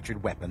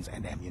manufactured weapons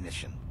and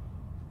ammunition.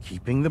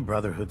 Keeping the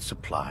Brotherhood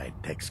supplied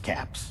takes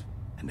caps,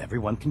 and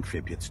everyone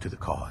contributes to the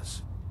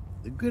cause.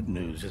 The good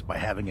news is by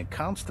having a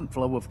constant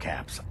flow of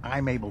caps,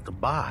 I'm able to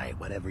buy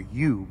whatever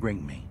you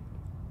bring me.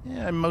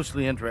 Yeah, I'm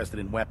mostly interested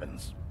in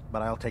weapons,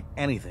 but I'll take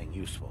anything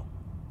useful.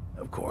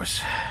 Of course,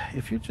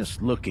 if you're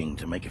just looking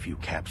to make a few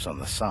caps on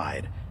the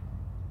side,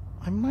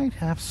 I might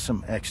have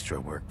some extra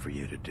work for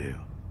you to do.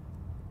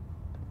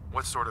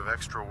 What sort of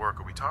extra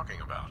work are we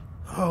talking about?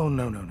 Oh,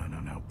 no.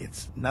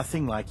 It's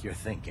nothing like you're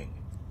thinking.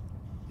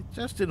 It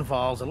just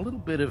involves a little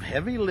bit of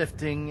heavy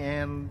lifting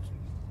and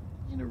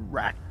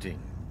interacting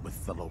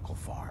with the local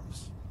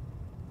farms.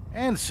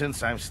 And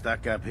since I'm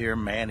stuck up here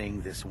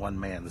manning this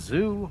one-man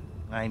zoo,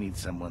 I need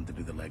someone to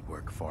do the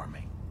legwork for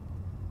me.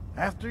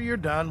 After you're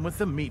done with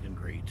the meet and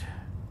greet,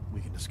 we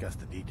can discuss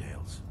the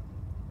details.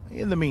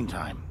 In the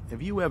meantime,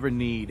 if you ever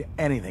need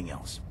anything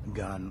else, a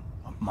gun,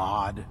 a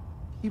mod,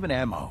 even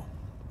ammo,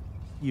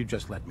 you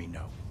just let me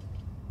know.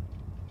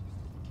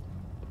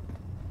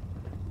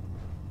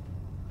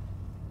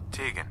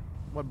 Tegan.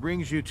 What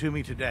brings you to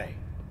me today?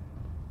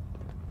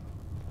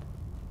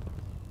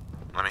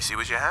 Let me see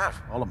what you have.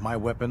 All of my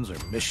weapons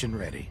are mission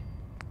ready.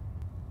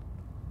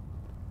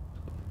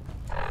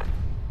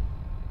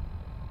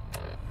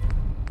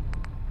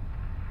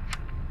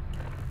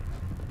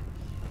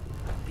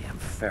 Damn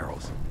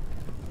ferals.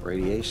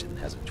 Radiation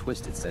has a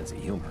twisted sense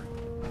of humor.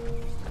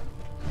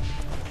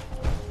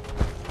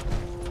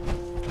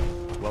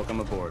 Welcome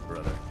aboard,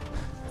 brother.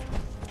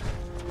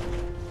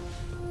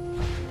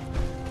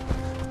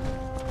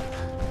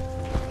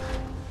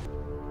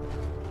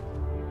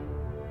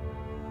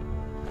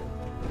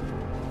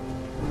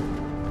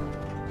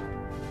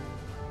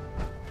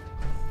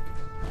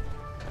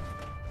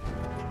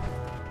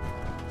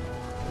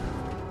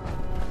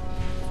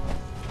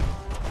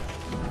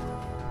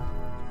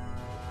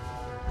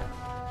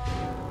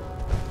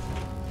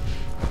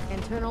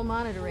 Internal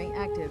monitoring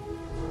active.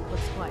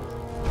 Looks quiet.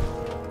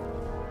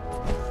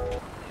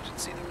 You should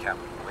see the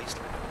capital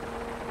wasteland.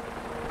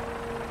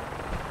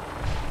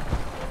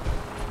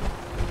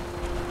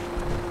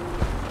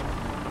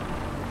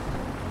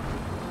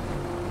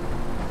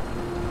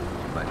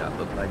 Might not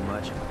look like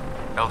much.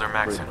 Elder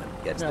Maxon.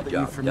 Gets Now the that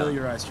job you've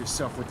familiarized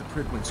yourself with the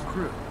Pridwin's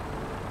crew,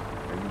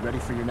 are you ready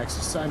for your next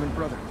assignment,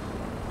 brother?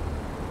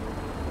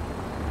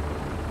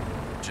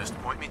 Just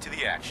point me to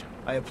the action.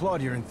 I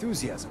applaud your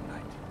enthusiasm, Knight.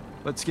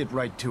 Let's get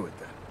right to it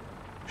then.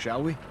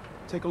 Shall we?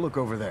 Take a look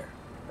over there.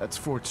 That's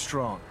Fort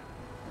Strong.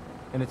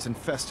 And it's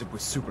infested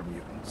with super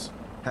mutants.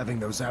 Having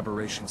those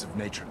aberrations of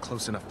nature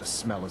close enough to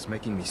smell is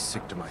making me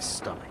sick to my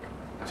stomach.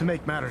 To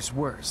make matters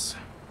worse,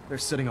 they're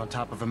sitting on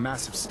top of a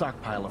massive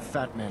stockpile of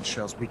Fat Man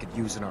shells we could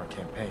use in our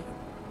campaign.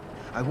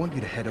 I want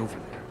you to head over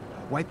there,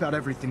 wipe out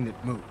everything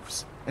that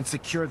moves, and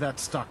secure that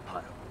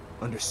stockpile.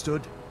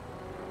 Understood?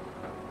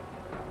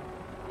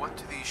 What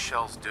do these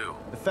shells do?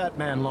 The Fat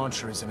Man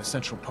launcher is an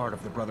essential part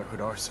of the Brotherhood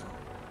arsenal.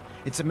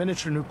 It's a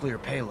miniature nuclear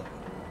payload,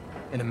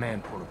 in a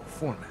man-portable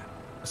format.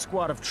 A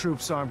squad of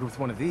troops armed with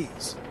one of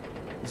these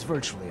is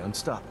virtually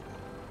unstoppable.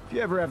 If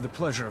you ever have the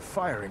pleasure of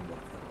firing one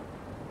of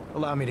them,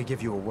 allow me to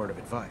give you a word of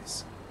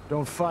advice.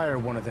 Don't fire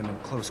one of them in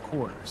close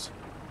quarters.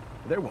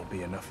 There won't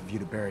be enough of you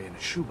to bury in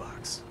a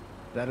shoebox.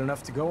 That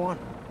enough to go on?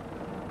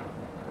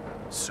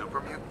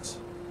 Super mutants?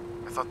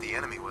 I thought the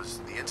enemy was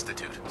the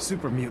Institute.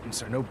 Super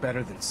mutants are no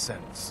better than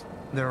Sentinels.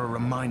 They're a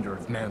reminder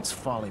of man's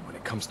folly when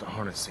it comes to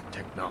harnessing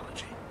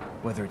technology.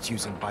 Whether it's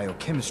using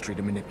biochemistry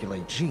to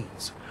manipulate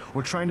genes,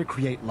 or trying to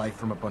create life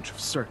from a bunch of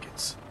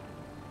circuits.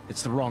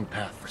 It's the wrong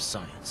path for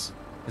science.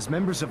 As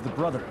members of the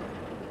Brotherhood,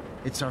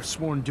 it's our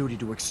sworn duty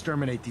to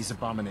exterminate these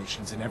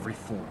abominations in every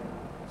form.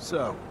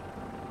 So,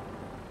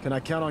 can I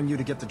count on you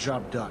to get the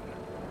job done?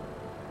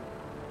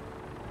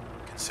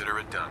 Consider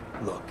it done.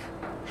 Look,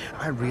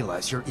 I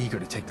realize you're eager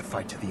to take the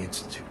fight to the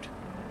Institute,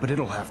 but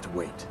it'll have to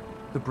wait.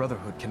 The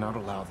Brotherhood cannot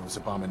allow those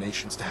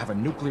abominations to have a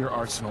nuclear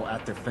arsenal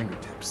at their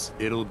fingertips.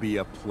 It'll be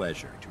a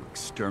pleasure to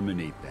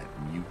exterminate that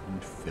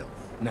mutant filth.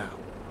 Now,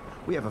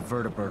 we have a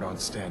vertibird on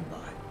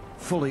standby,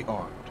 fully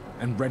armed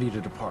and ready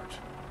to depart.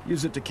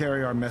 Use it to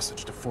carry our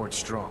message to Fort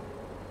Strong,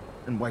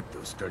 and wipe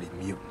those dirty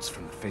mutants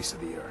from the face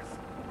of the earth.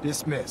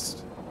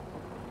 Dismissed.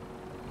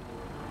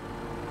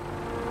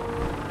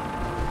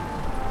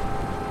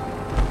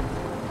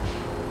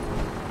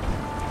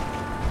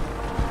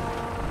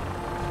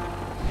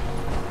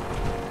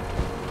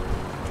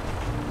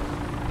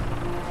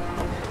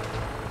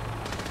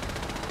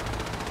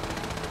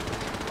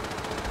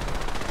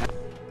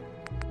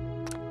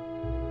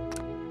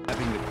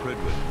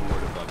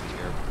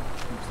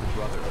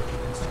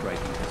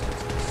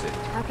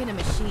 How can a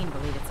machine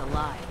believe it's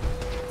alive?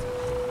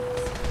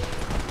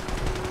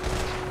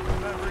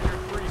 Remember your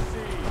 3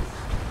 C's.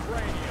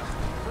 Cranium,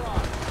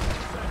 crop,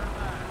 center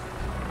mass.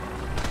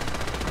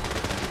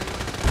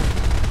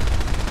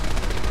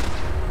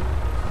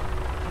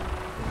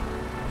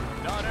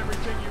 Not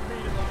everything you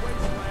meet in the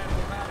wasteland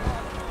will have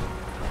autonomy.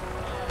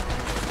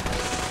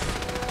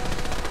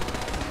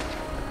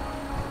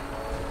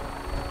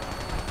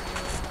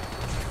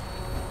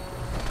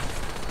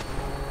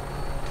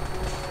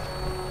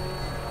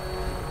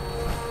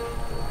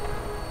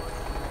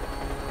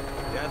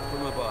 Death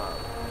from above.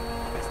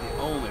 It's the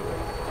only way to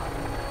fly.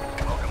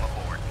 Welcome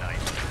aboard,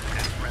 Knight.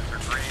 Instruments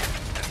are green,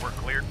 and we're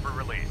cleared for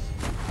release.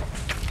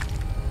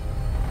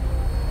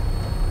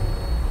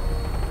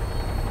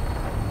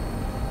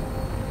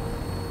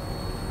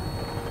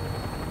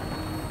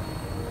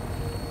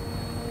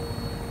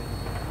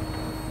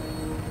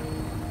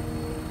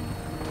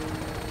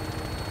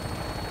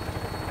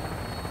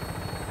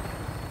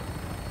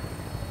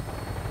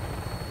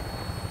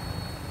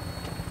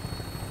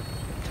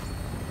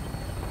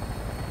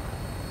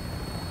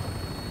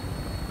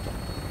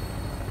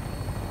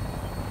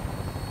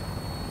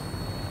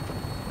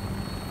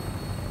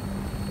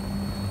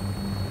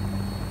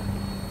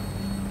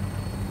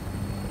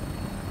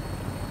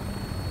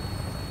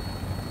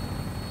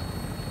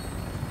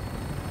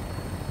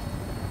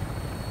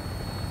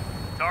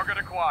 Target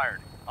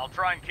acquired. I'll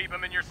try and keep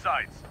him in your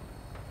sights.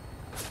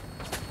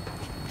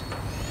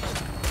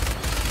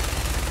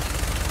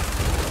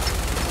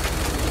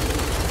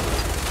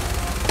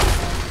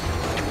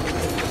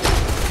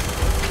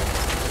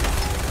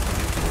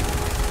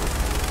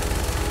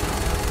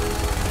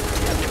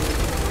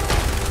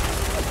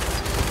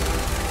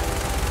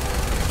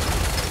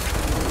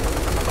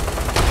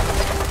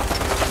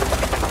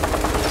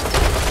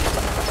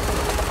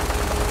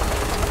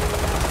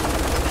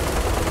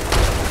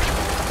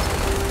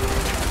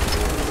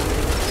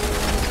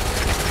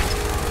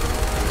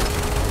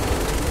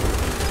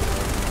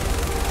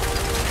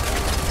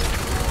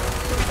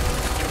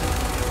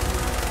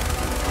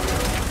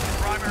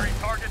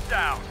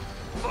 Down.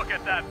 Look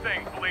at that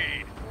thing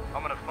bleed.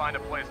 I'm gonna find a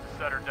place to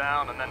set her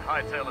down and then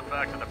hightail it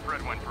back to the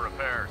Fridwin for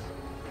repairs.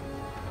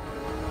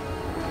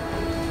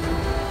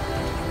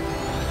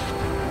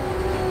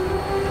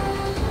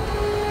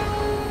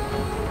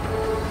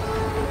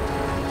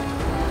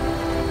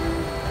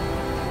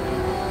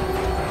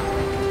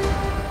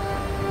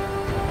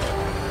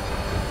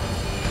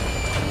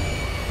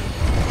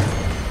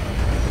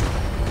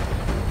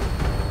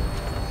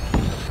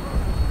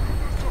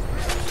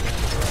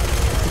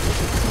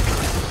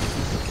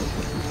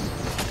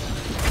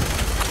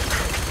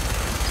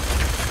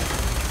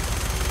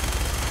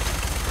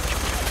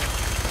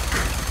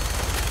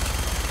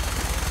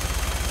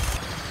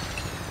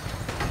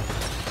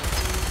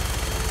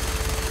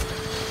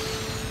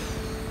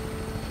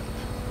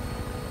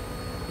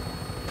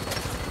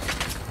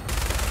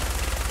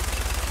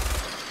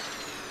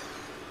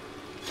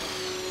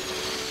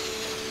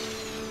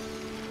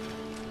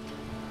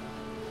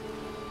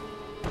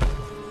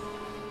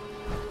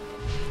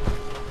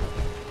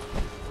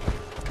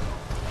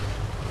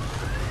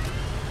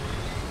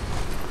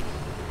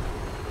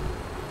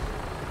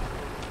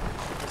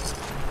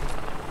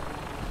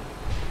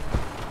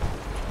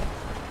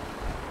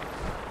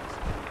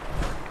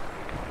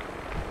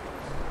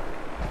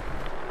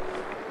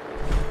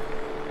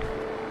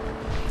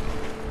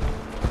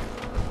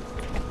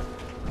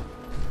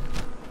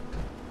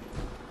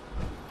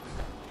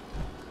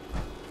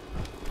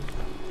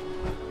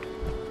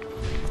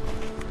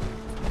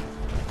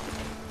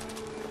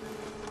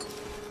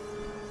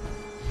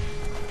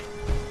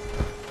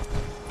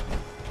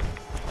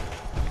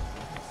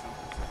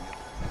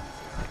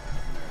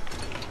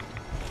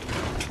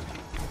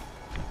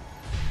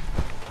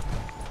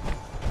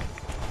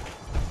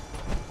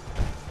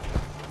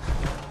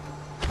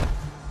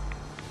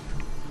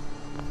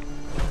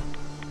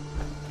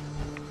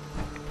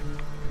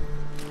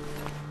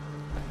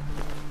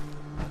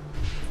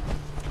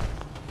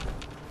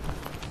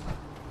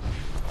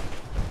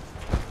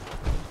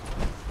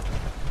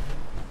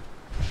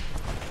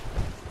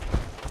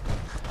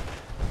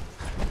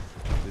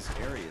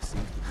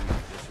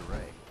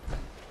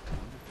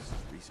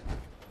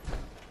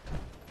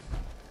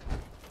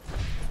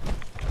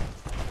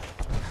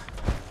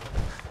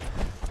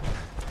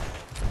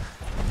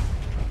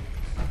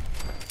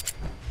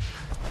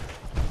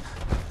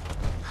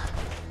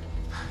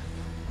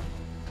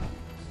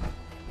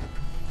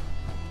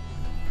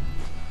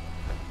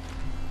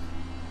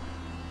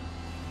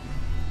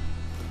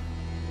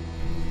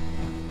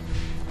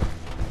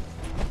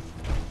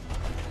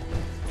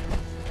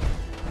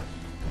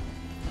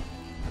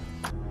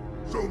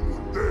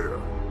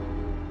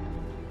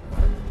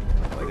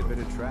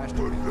 trash to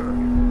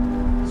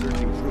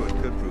searching through it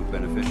could prove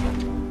beneficial.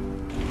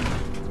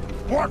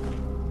 What?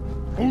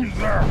 Who's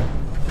there?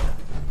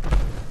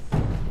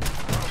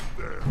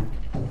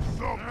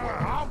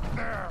 Out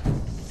there!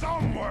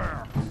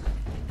 Somewhere!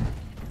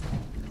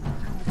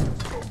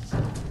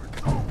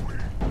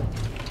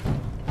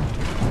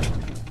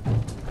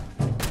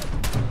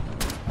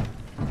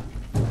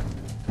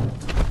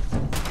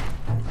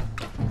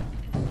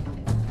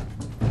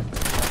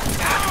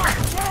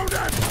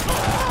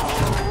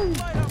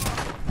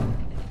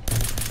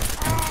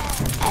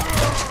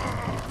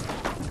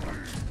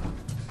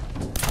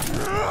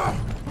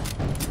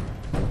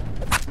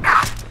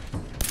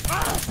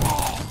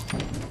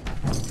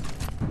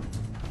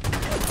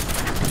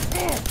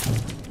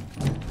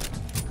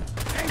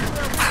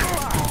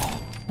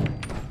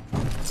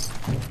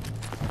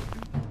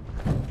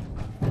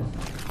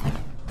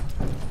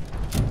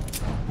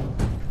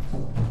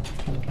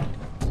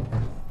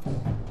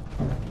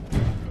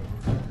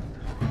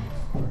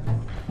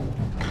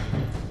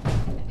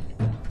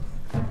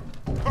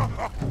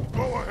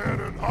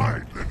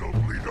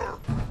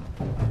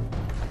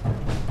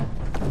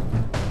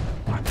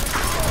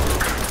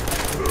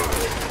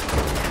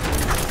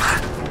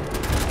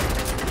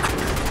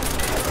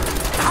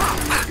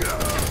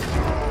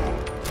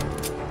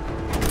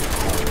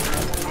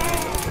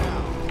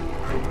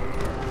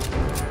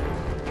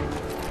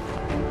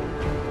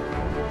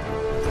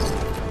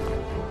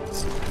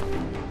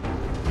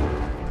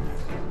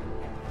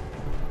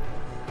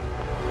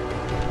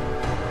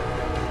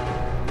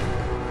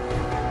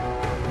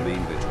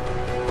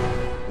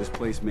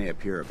 place may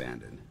appear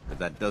abandoned, but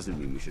that doesn't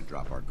mean we should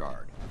drop our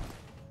guard.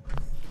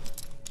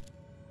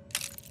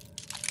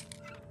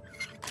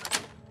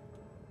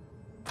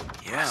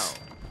 Yes.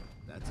 Wow,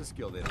 that's a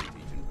skill they don't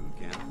teach in boot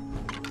camp.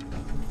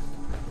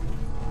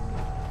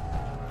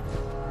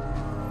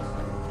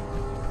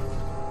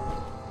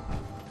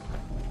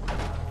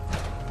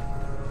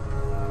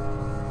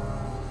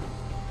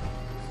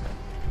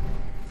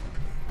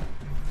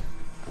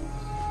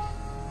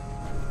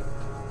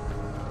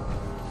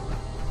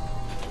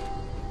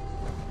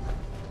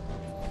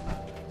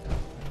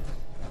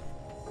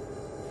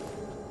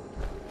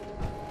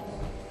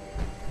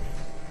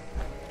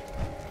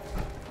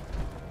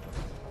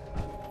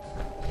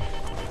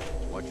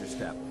 Watch your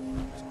step.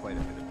 There's quite a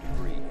bit of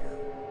debris here.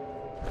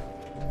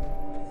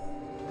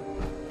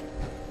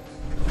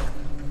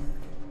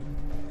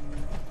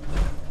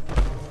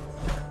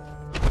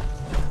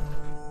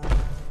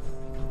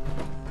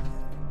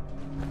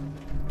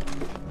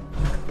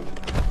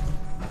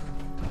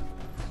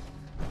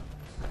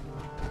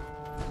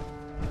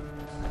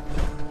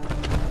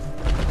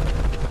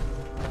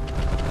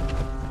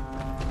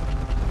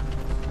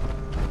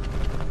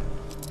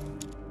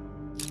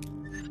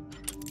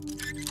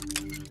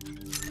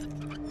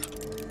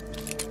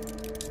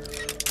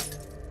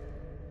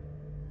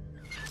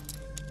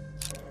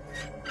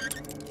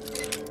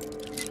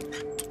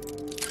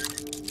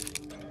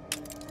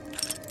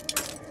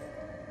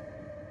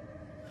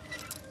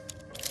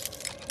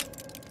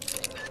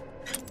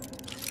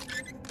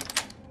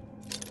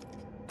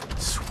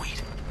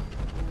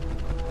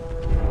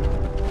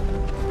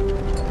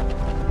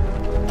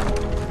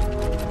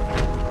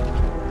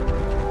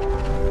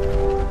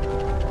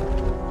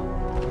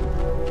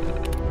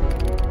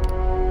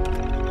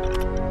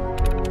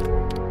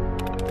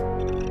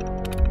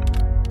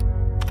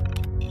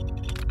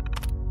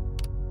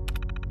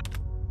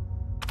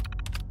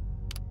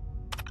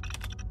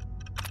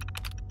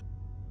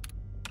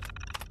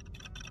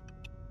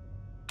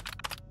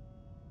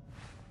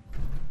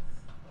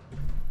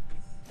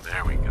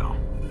 There we go.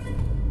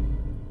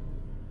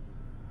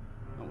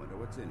 I wonder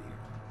what's in here.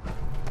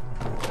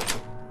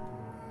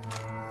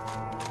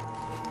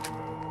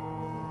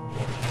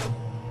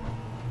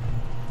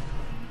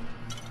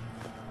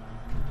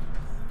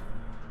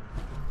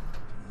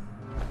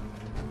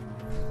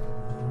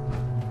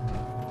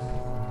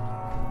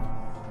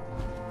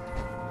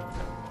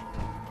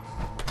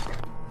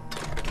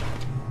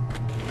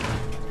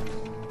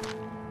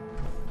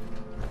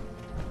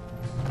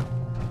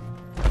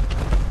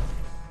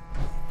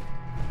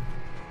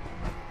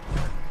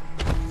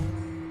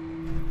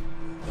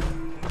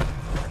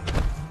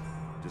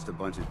 Just a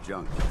bunch of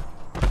junk.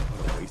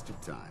 What a waste of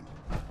time.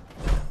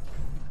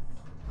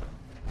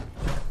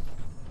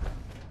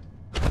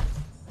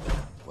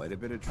 Quite a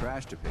bit of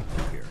trash to pick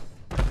through here.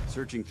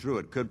 Searching through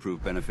it could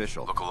prove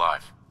beneficial. Look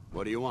alive.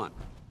 What do you want?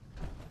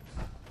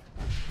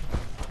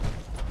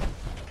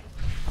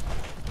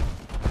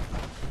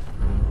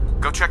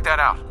 Go check that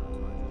out.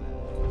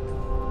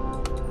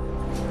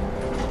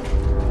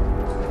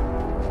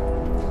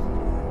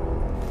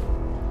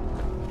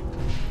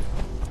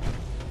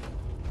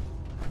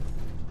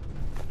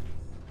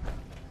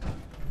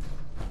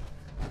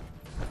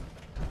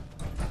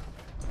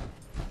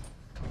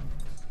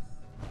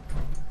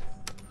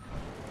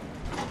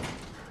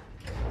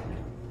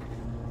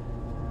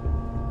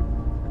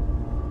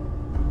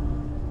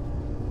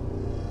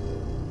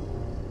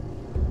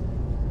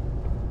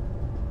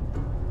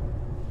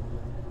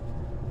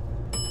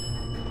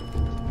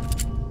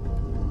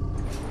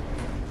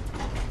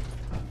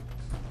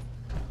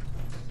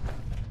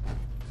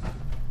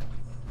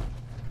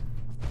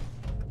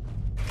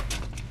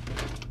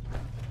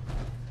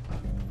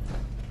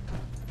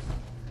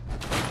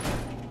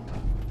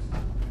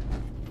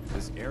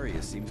 This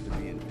area seems to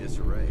be in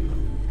disarray. I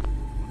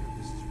wonder if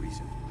this is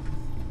recent.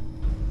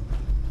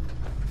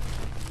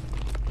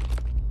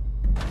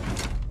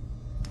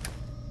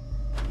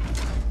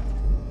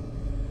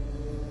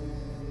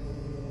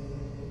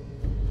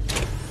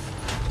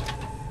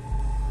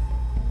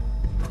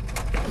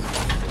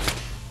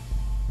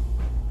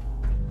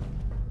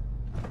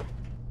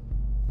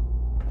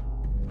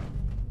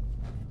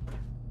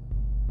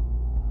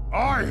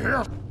 I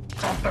hear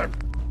something!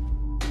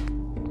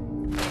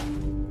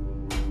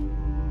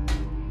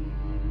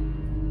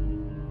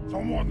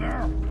 Someone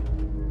there?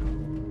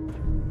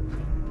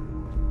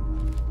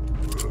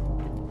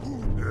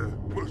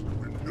 Must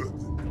have been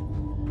nothing.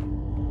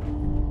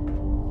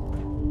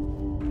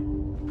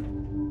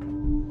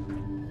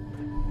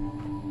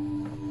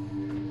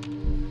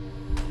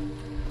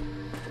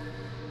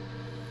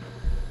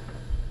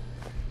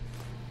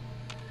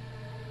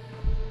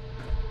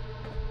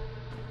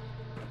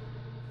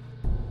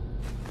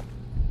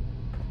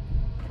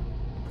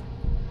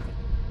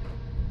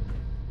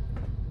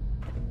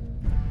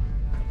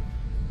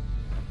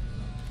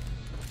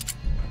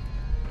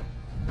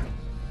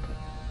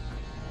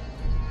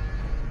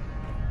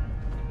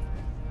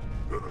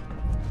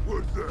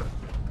 What's that?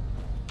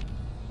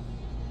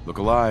 Look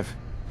alive.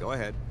 Go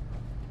ahead.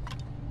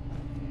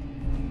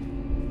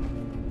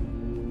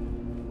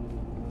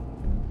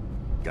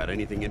 Got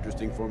anything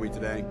interesting for me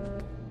today?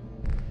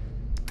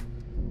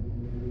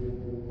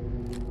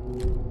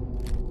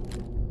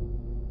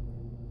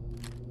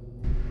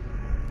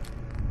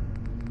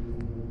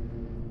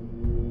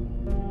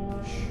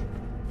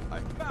 I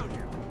found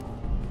you!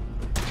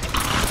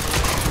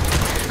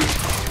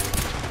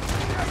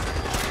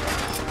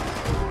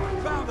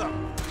 Found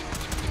them!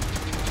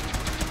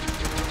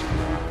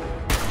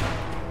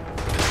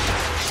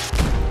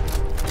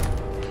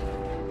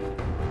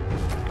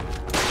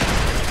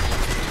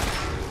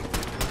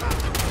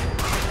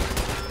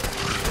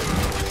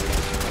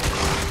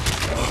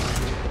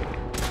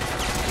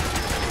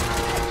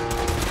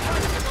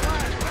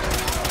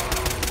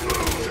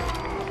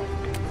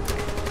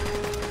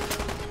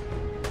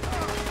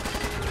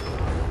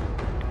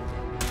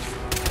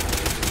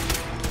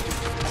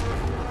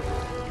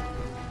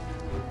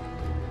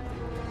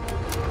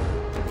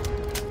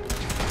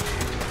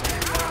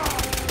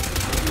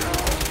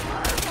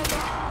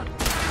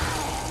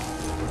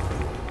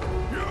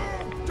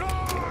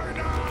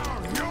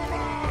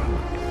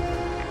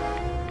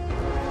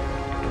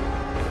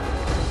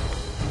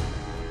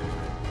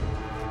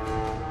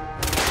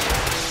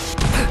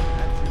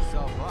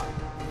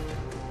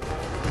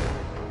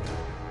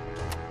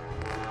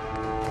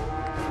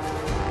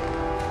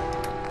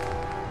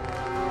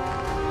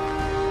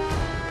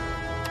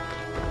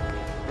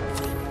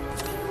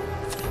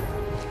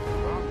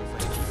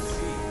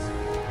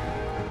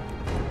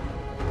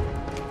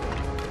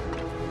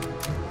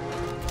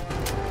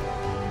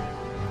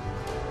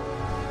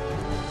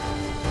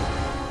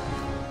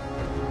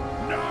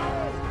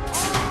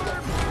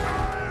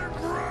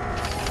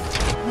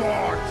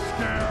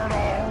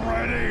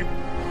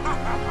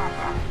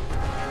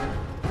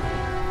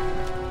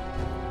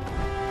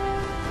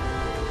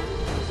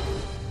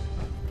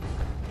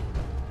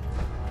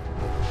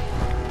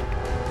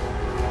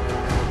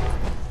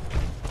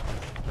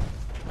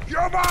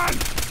 Come on!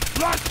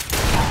 Let's...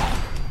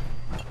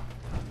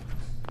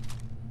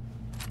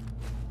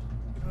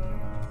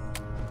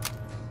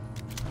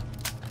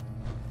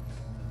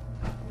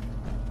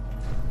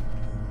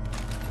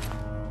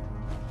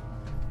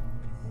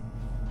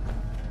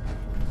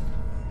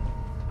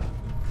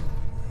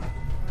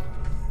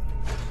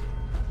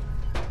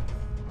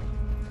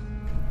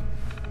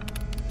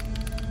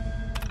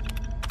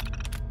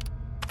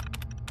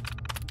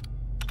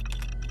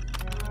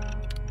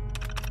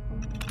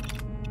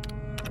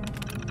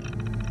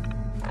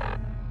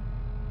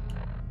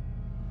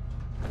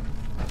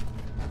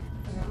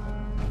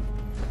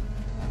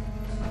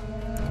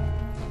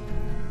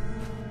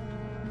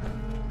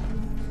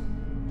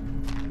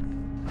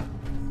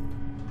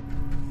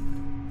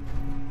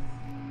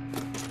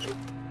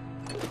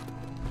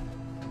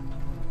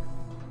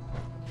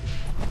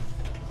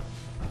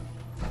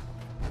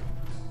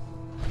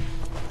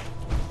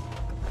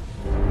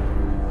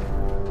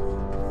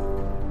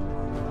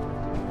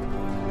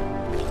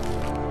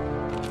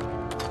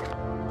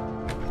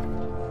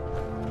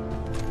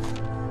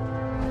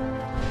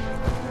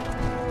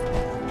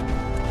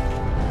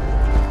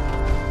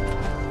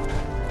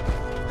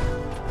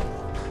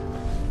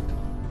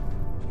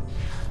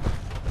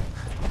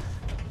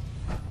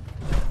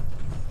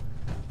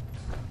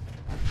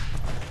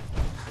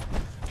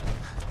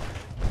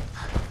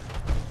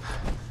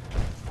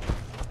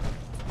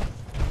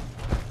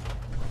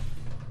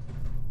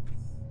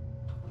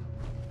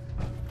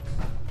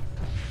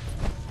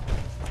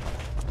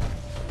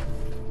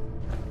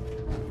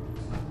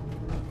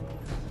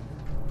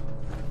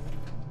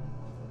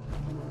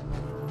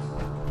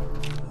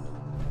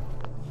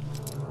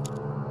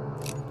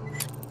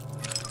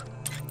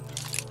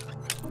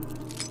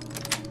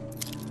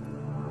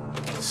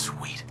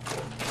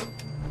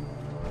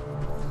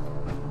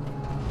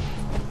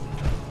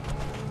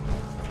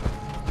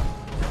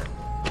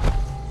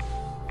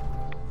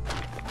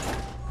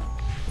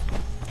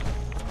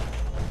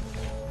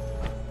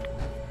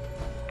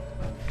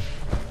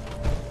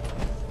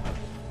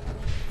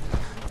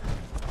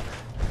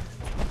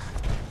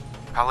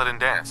 Paladin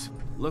Dance.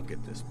 Look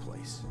at this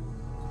place.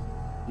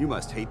 You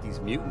must hate these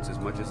mutants as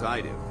much as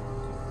I do.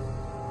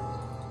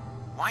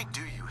 Why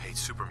do you hate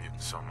super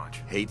mutants so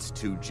much? Hate's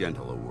too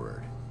gentle a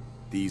word.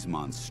 These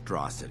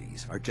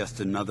monstrosities are just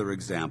another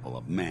example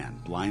of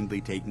man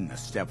blindly taking a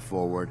step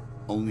forward,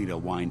 only to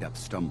wind up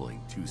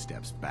stumbling 2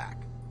 steps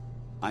back.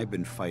 I've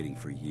been fighting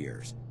for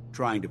years,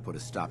 trying to put a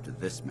stop to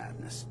this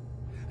madness.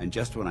 And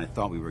just when I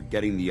thought we were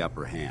getting the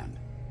upper hand,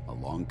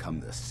 along come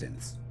the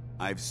synths.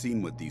 I've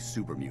seen what these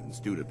super mutants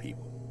do to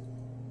people.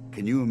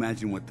 Can you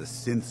imagine what the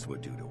synths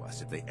would do to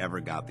us if they ever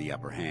got the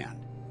upper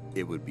hand?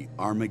 It would be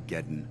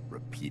Armageddon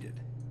repeated,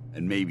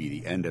 and maybe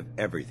the end of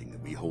everything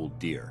that we hold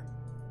dear.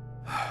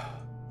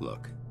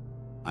 Look,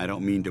 I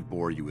don't mean to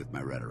bore you with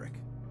my rhetoric.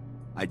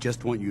 I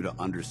just want you to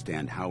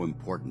understand how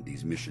important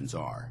these missions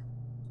are.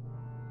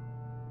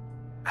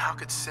 How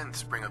could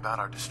synths bring about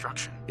our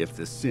destruction? If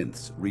the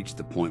synths reached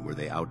the point where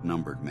they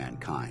outnumbered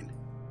mankind,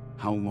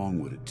 how long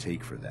would it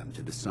take for them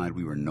to decide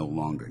we were no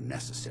longer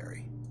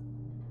necessary?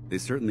 They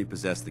certainly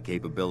possess the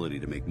capability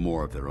to make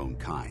more of their own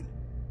kind.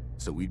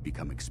 so we'd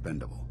become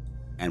expendable.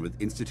 And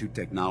with Institute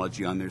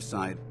technology on their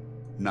side,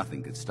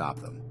 nothing could stop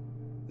them.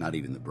 Not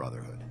even the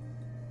Brotherhood.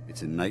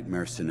 It's a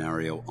nightmare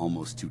scenario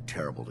almost too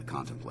terrible to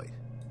contemplate.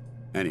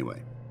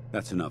 Anyway,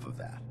 that's enough of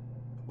that.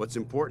 What's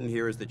important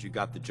here is that you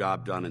got the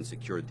job done and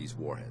secured these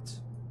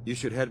warheads. You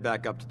should head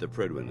back up to the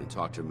Prydwen and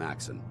talk to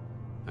Maxon.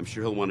 I'm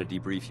sure he'll want to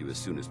debrief you as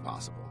soon as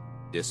possible.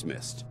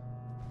 Dismissed.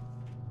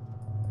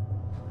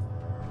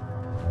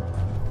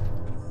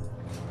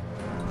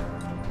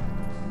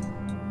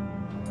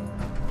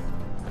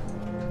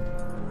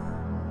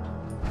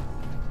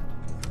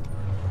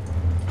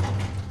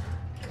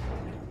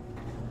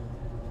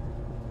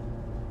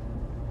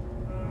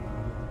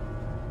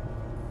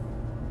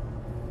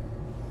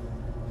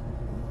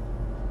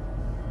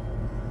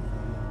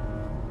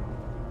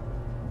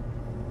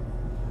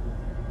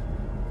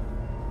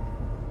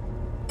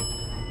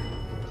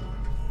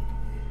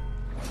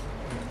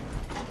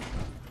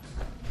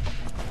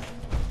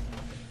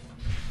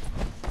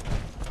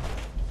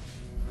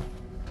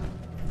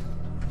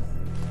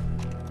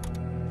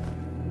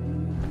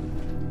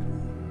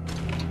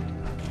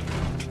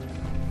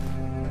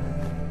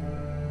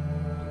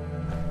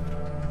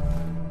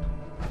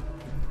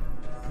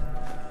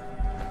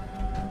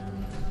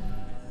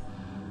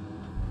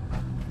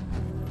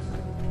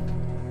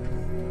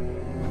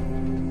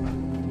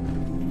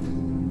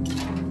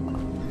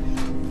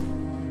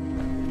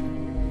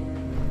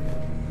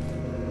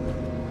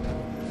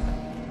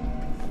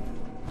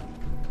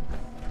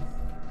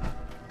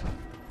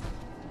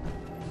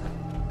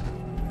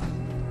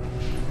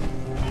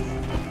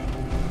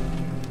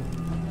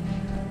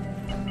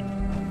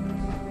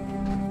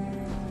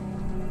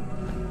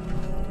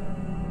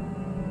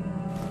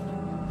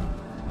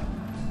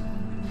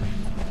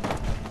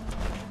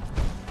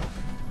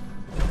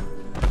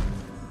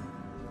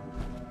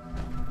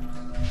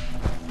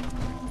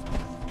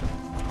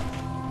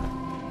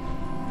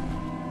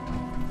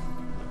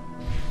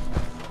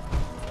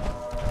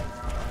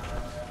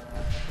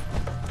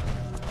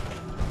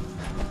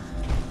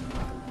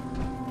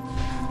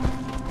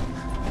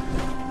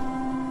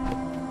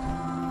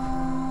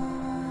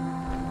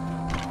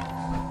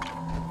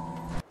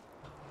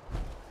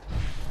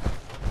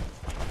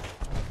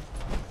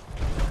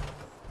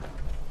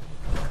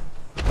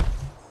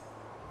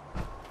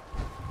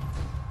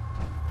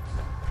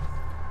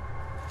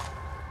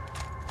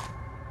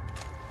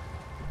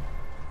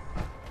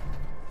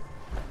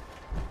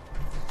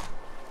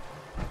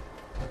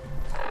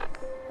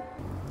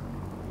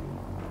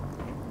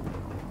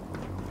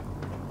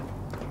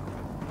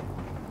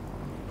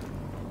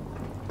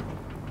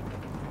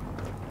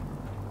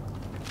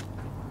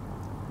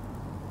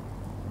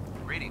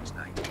 Greetings,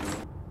 Knight.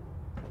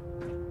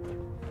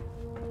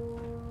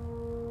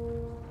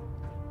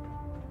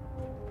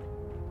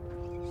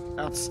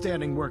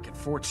 Outstanding work at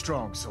Fort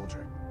Strong,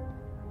 soldier.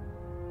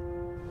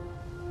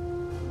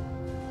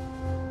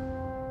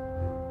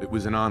 It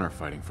was an honor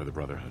fighting for the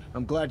Brotherhood.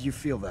 I'm glad you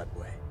feel that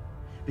way,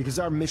 because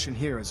our mission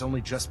here has only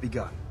just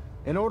begun.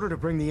 In order to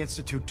bring the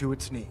Institute to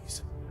its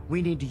knees,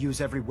 we need to use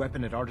every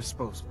weapon at our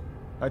disposal.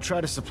 I try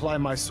to supply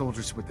my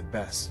soldiers with the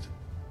best.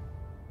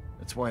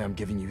 That's why I'm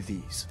giving you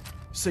these.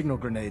 Signal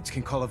grenades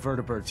can call a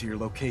vertibird to your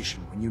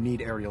location when you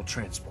need aerial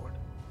transport.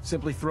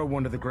 Simply throw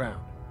one to the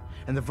ground,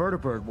 and the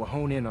vertibird will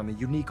hone in on the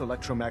unique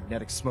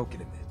electromagnetic smoke it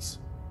emits.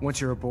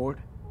 Once you're aboard,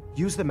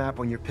 use the map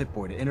on your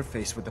Pip-Boy to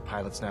interface with the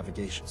pilot's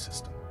navigation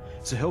system,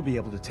 so he'll be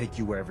able to take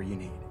you wherever you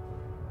need.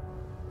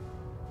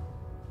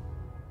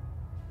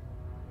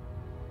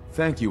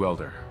 Thank you,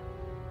 Elder.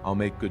 I'll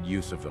make good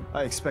use of them.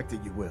 I expect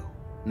that you will.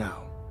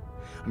 Now,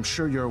 I'm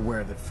sure you're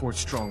aware that Fort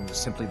Strong was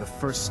simply the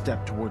first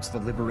step towards the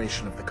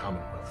liberation of the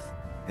Commonwealth.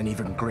 An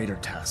even greater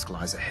task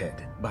lies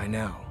ahead. By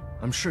now,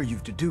 I'm sure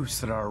you've deduced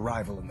that our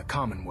arrival in the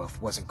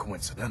Commonwealth wasn't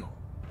coincidental.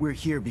 We're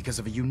here because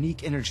of a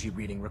unique energy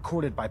reading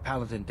recorded by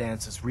Paladin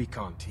Dance's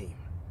recon team.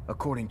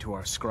 According to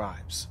our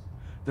scribes,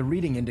 the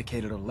reading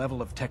indicated a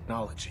level of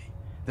technology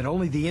that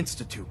only the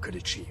Institute could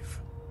achieve.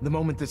 The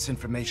moment this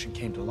information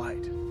came to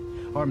light,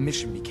 our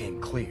mission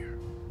became clear.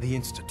 The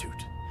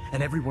Institute,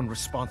 and everyone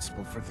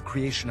responsible for the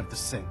creation of the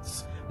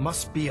synths,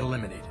 must be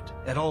eliminated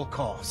at all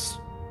costs.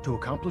 To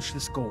accomplish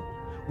this goal,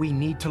 we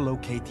need to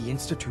locate the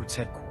Institute's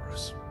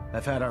headquarters.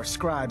 I've had our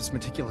scribes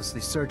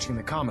meticulously searching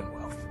the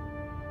Commonwealth,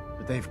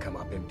 but they've come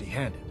up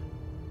empty-handed.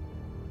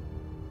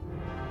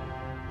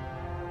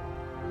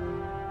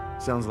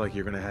 Sounds like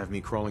you're gonna have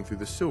me crawling through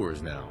the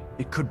sewers now.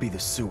 It could be the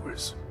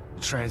sewers,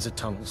 the transit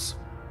tunnels,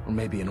 or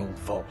maybe an old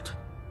vault.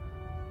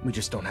 We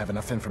just don't have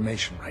enough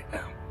information right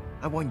now.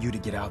 I want you to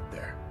get out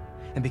there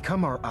and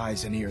become our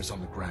eyes and ears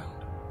on the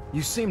ground.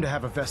 You seem to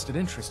have a vested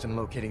interest in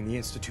locating the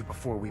Institute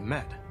before we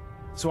met,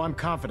 so I'm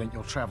confident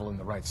you'll travel in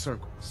the right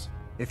circles.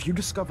 If you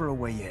discover a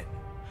way in,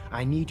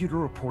 I need you to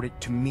report it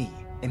to me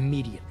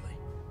immediately.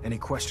 Any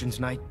questions,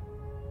 Knight?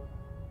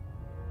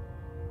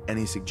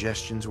 Any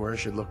suggestions where I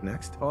should look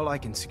next? All I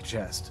can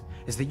suggest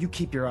is that you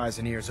keep your eyes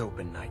and ears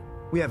open, Knight.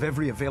 We have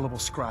every available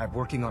scribe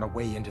working on a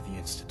way into the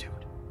Institute.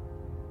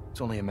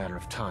 It's only a matter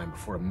of time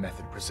before a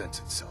method presents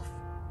itself.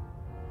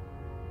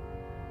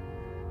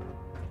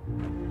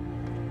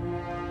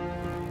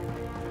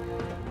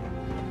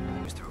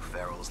 Through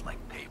ferals like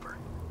paper.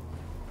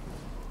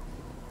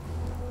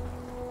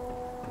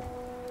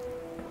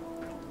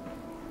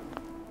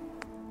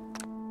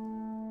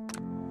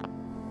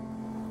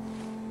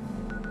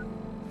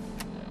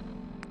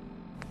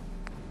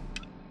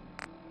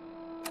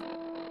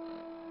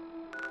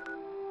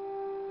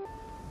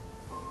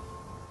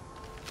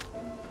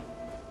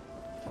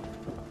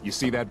 You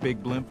see that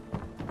big blimp?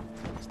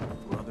 It's the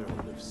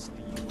Brotherhood of Steel.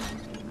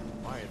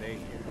 Why are they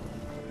here?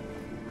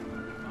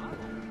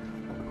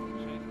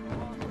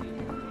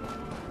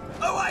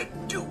 Oh, I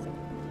do!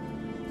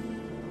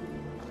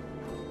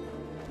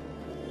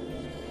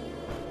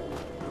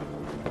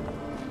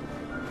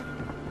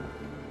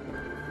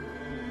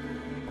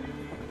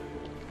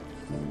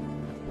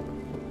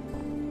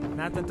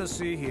 Nothing to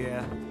see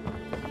here.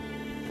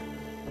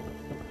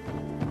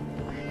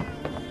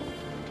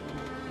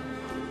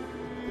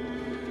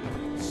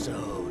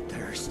 So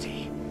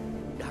thirsty.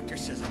 Doctor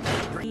says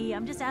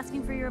I'm just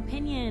asking for your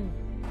opinion.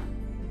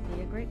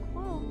 Be a great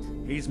quote.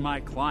 He's my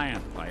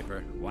client,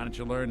 Piper. Why don't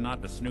you learn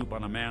not to snoop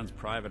on a man's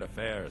private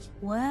affairs?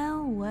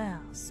 Well,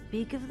 well,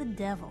 speak of the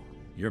devil.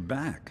 You're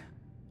back.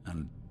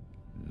 And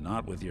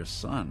not with your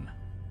son.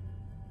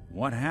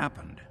 What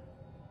happened?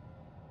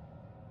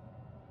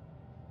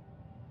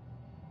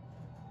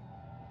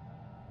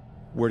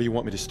 Where do you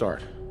want me to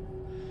start?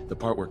 The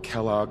part where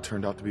Kellogg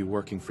turned out to be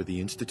working for the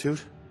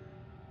Institute?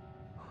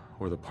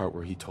 Or the part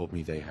where he told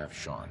me they have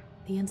Sean?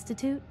 The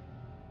Institute?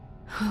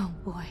 Oh,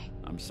 boy.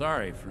 I'm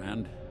sorry,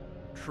 friend.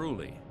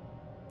 Truly.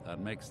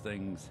 That makes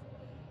things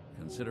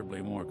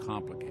considerably more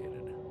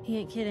complicated. He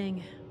ain't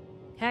kidding.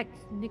 Heck,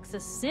 Nick's a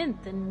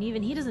synth, and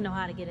even he doesn't know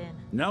how to get in.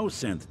 No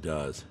synth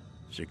does.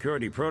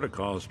 Security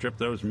protocols strip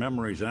those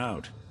memories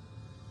out.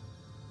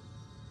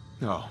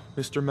 No,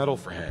 Mr. Metal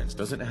for Hands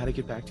doesn't know how to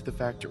get back to the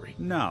factory.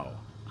 No,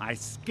 I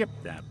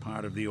skipped that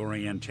part of the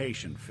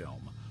orientation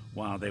film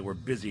while they were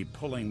busy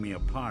pulling me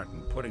apart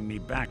and putting me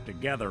back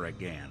together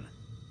again.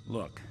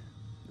 Look,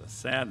 the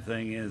sad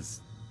thing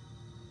is,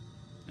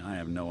 I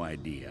have no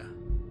idea.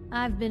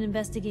 I've been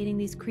investigating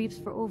these creeps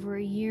for over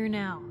a year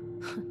now.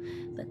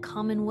 The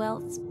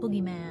Commonwealth's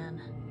boogeyman.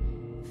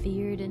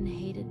 Feared and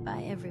hated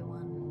by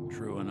everyone.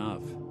 True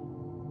enough.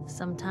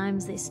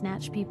 Sometimes they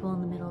snatch people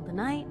in the middle of the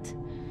night,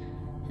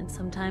 and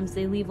sometimes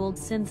they leave old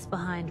synths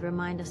behind to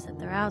remind us that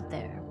they're out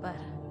there, but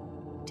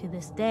to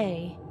this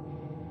day,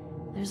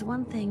 there's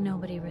one thing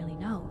nobody really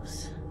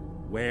knows.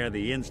 Where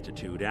the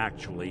Institute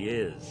actually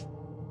is.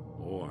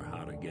 Or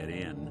how to get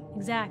in.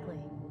 Exactly.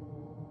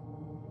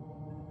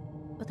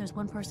 But there's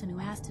one person who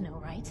has to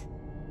know, right?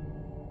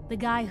 The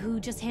guy who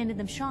just handed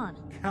them Sean.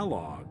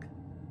 Kellogg?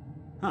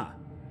 Huh.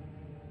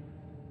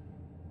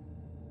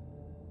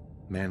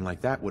 Man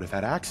like that would have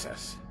had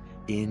access.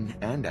 In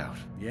and out.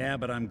 Yeah,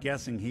 but I'm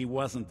guessing he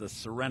wasn't the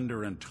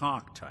surrender and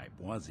talk type,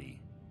 was he?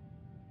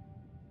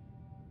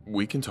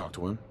 We can talk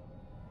to him.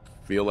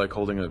 Feel like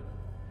holding a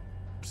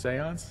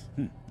seance?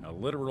 A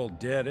literal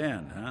dead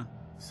end, huh?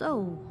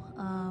 So,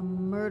 a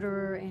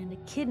murderer and a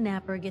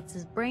kidnapper gets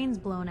his brains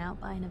blown out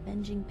by an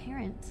avenging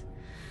parent.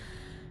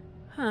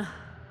 Huh.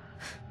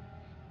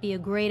 Be a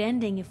great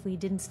ending if we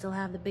didn't still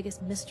have the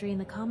biggest mystery in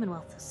the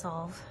Commonwealth to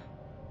solve.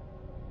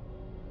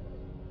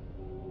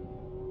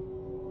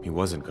 He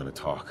wasn't gonna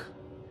talk.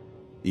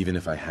 Even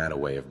if I had a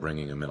way of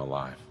bringing him in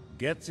alive.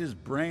 Gets his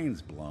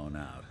brains blown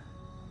out.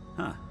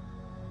 Huh.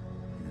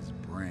 His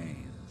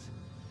brains.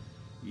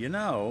 You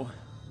know,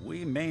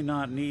 we may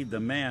not need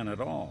the man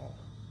at all.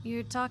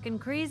 You're talking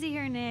crazy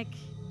here, Nick.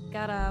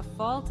 Got a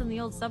fault in the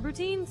old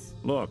subroutines?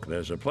 Look,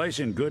 there's a place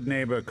in Good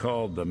Neighbor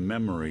called the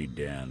Memory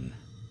Den.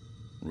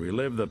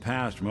 Relive the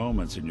past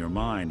moments in your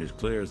mind as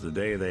clear as the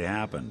day they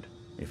happened.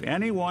 If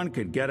anyone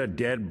could get a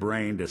dead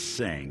brain to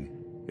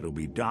sing, it'll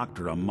be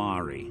Dr.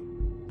 Amari,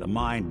 the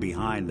mind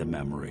behind the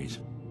memories.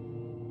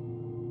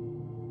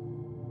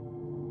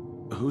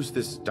 Who's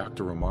this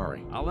Dr.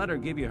 Amari? I'll let her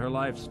give you her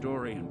life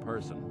story in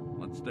person.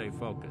 Let's stay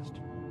focused.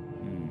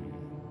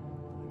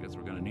 I guess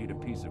we're gonna need a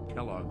piece of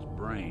Kellogg's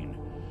brain.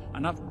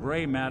 Enough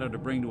gray matter to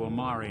bring to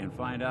Amari and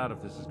find out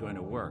if this is going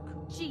to work.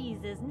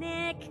 Jesus,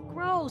 Nick.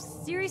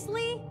 Gross.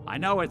 Seriously? I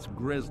know it's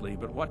grisly,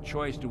 but what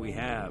choice do we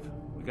have?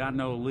 We got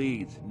no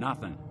leads,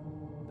 nothing.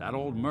 That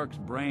old Merc's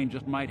brain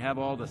just might have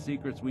all the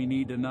secrets we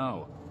need to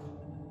know.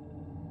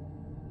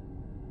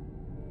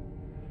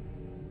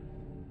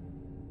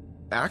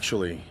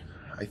 Actually,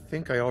 I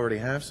think I already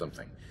have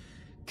something.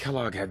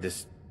 Kellogg had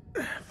this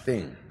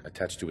thing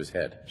attached to his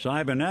head.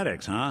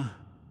 Cybernetics, huh?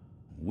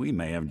 We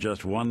may have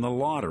just won the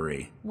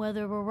lottery.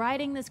 Whether we're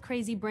riding this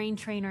crazy brain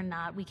train or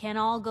not, we can't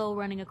all go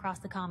running across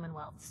the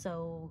Commonwealth,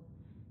 so...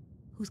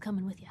 who's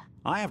coming with you?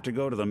 I have to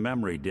go to the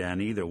Memory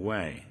Den either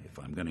way, if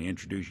I'm going to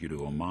introduce you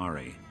to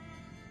Amari.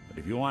 But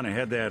if you want to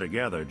head there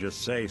together,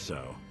 just say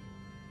so.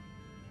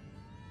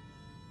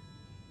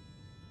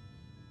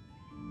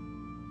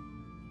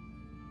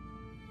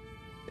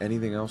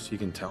 Anything else you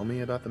can tell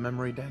me about the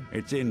Memory Den?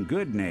 It's in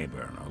Good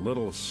Neighbor, a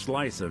little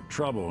slice of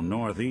trouble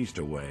northeast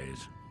a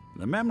ways.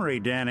 The Memory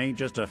Den ain't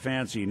just a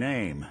fancy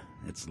name.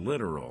 It's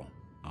literal.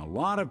 A A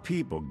lot of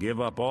people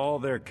give up all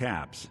their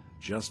caps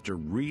just to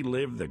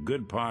relive the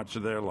good parts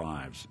of their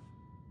lives.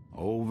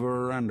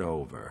 Over and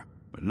over.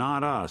 But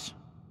not us.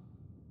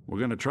 We're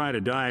gonna try to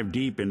dive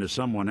deep into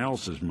someone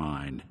else's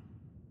mind.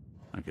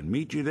 I can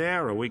meet you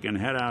there, or we can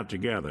head out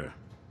together.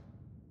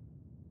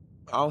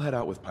 I'll head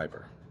out with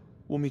Piper.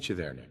 We'll meet you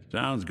there, Nick.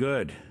 Sounds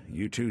good.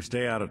 You two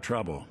stay out of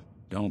trouble.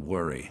 Don't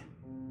worry.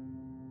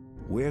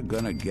 We're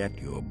gonna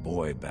get your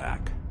boy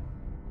back.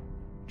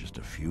 Just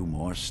a few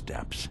more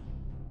steps.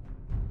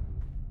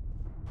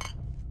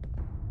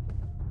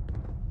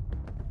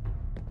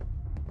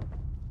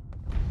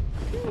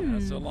 Yeah,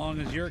 so long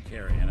as you're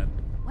carrying it.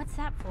 What's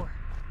that for?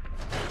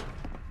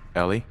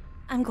 Ellie?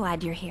 I'm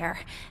glad you're here.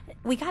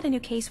 We got a new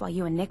case while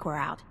you and Nick were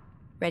out.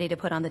 Ready to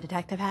put on the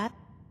detective hat?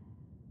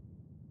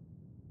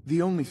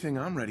 The only thing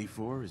I'm ready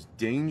for is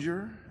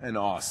danger and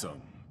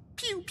awesome.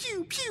 Pew,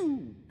 pew,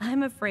 pew!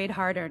 I'm afraid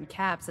hard-earned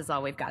caps is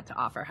all we've got to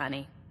offer,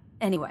 honey.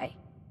 Anyway,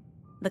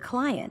 the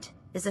client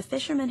is a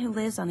fisherman who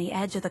lives on the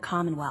edge of the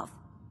Commonwealth.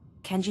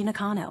 Kenji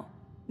Nakano.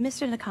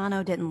 Mr.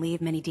 Nakano didn't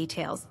leave many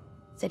details.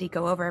 Said he'd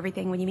go over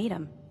everything when you meet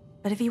him.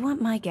 But if you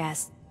want my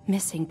guess,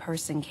 missing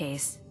person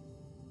case.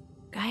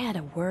 Guy had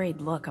a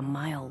worried look a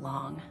mile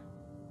long.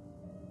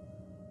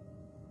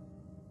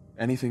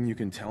 Anything you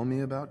can tell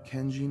me about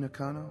Kenji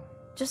Nakano?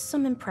 Just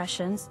some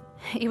impressions.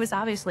 He was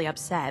obviously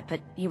upset,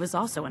 but he was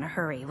also in a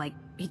hurry, like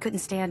he couldn't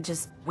stand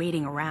just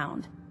waiting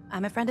around.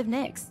 I'm a friend of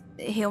Nick's.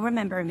 He'll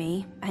remember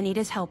me. I need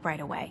his help right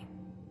away.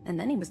 And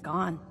then he was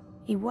gone.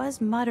 He was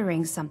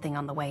muttering something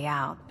on the way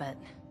out, but...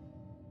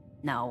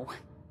 no.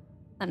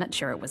 I'm not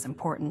sure it was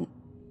important.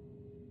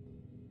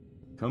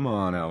 Come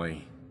on,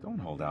 Ellie. Don't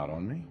hold out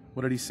on me.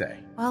 What did he say?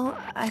 Well,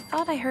 I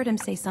thought I heard him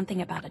say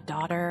something about a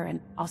daughter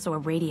and also a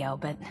radio,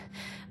 but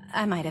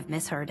I might have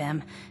misheard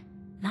him.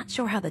 Not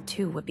sure how the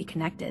two would be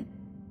connected.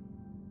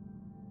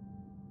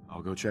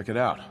 I'll go check it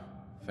out.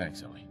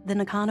 Thanks, Ellie. The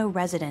Nakano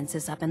residence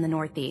is up in the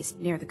northeast,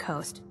 near the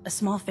coast. A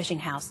small fishing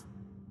house.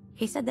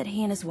 He said that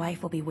he and his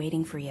wife will be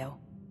waiting for you.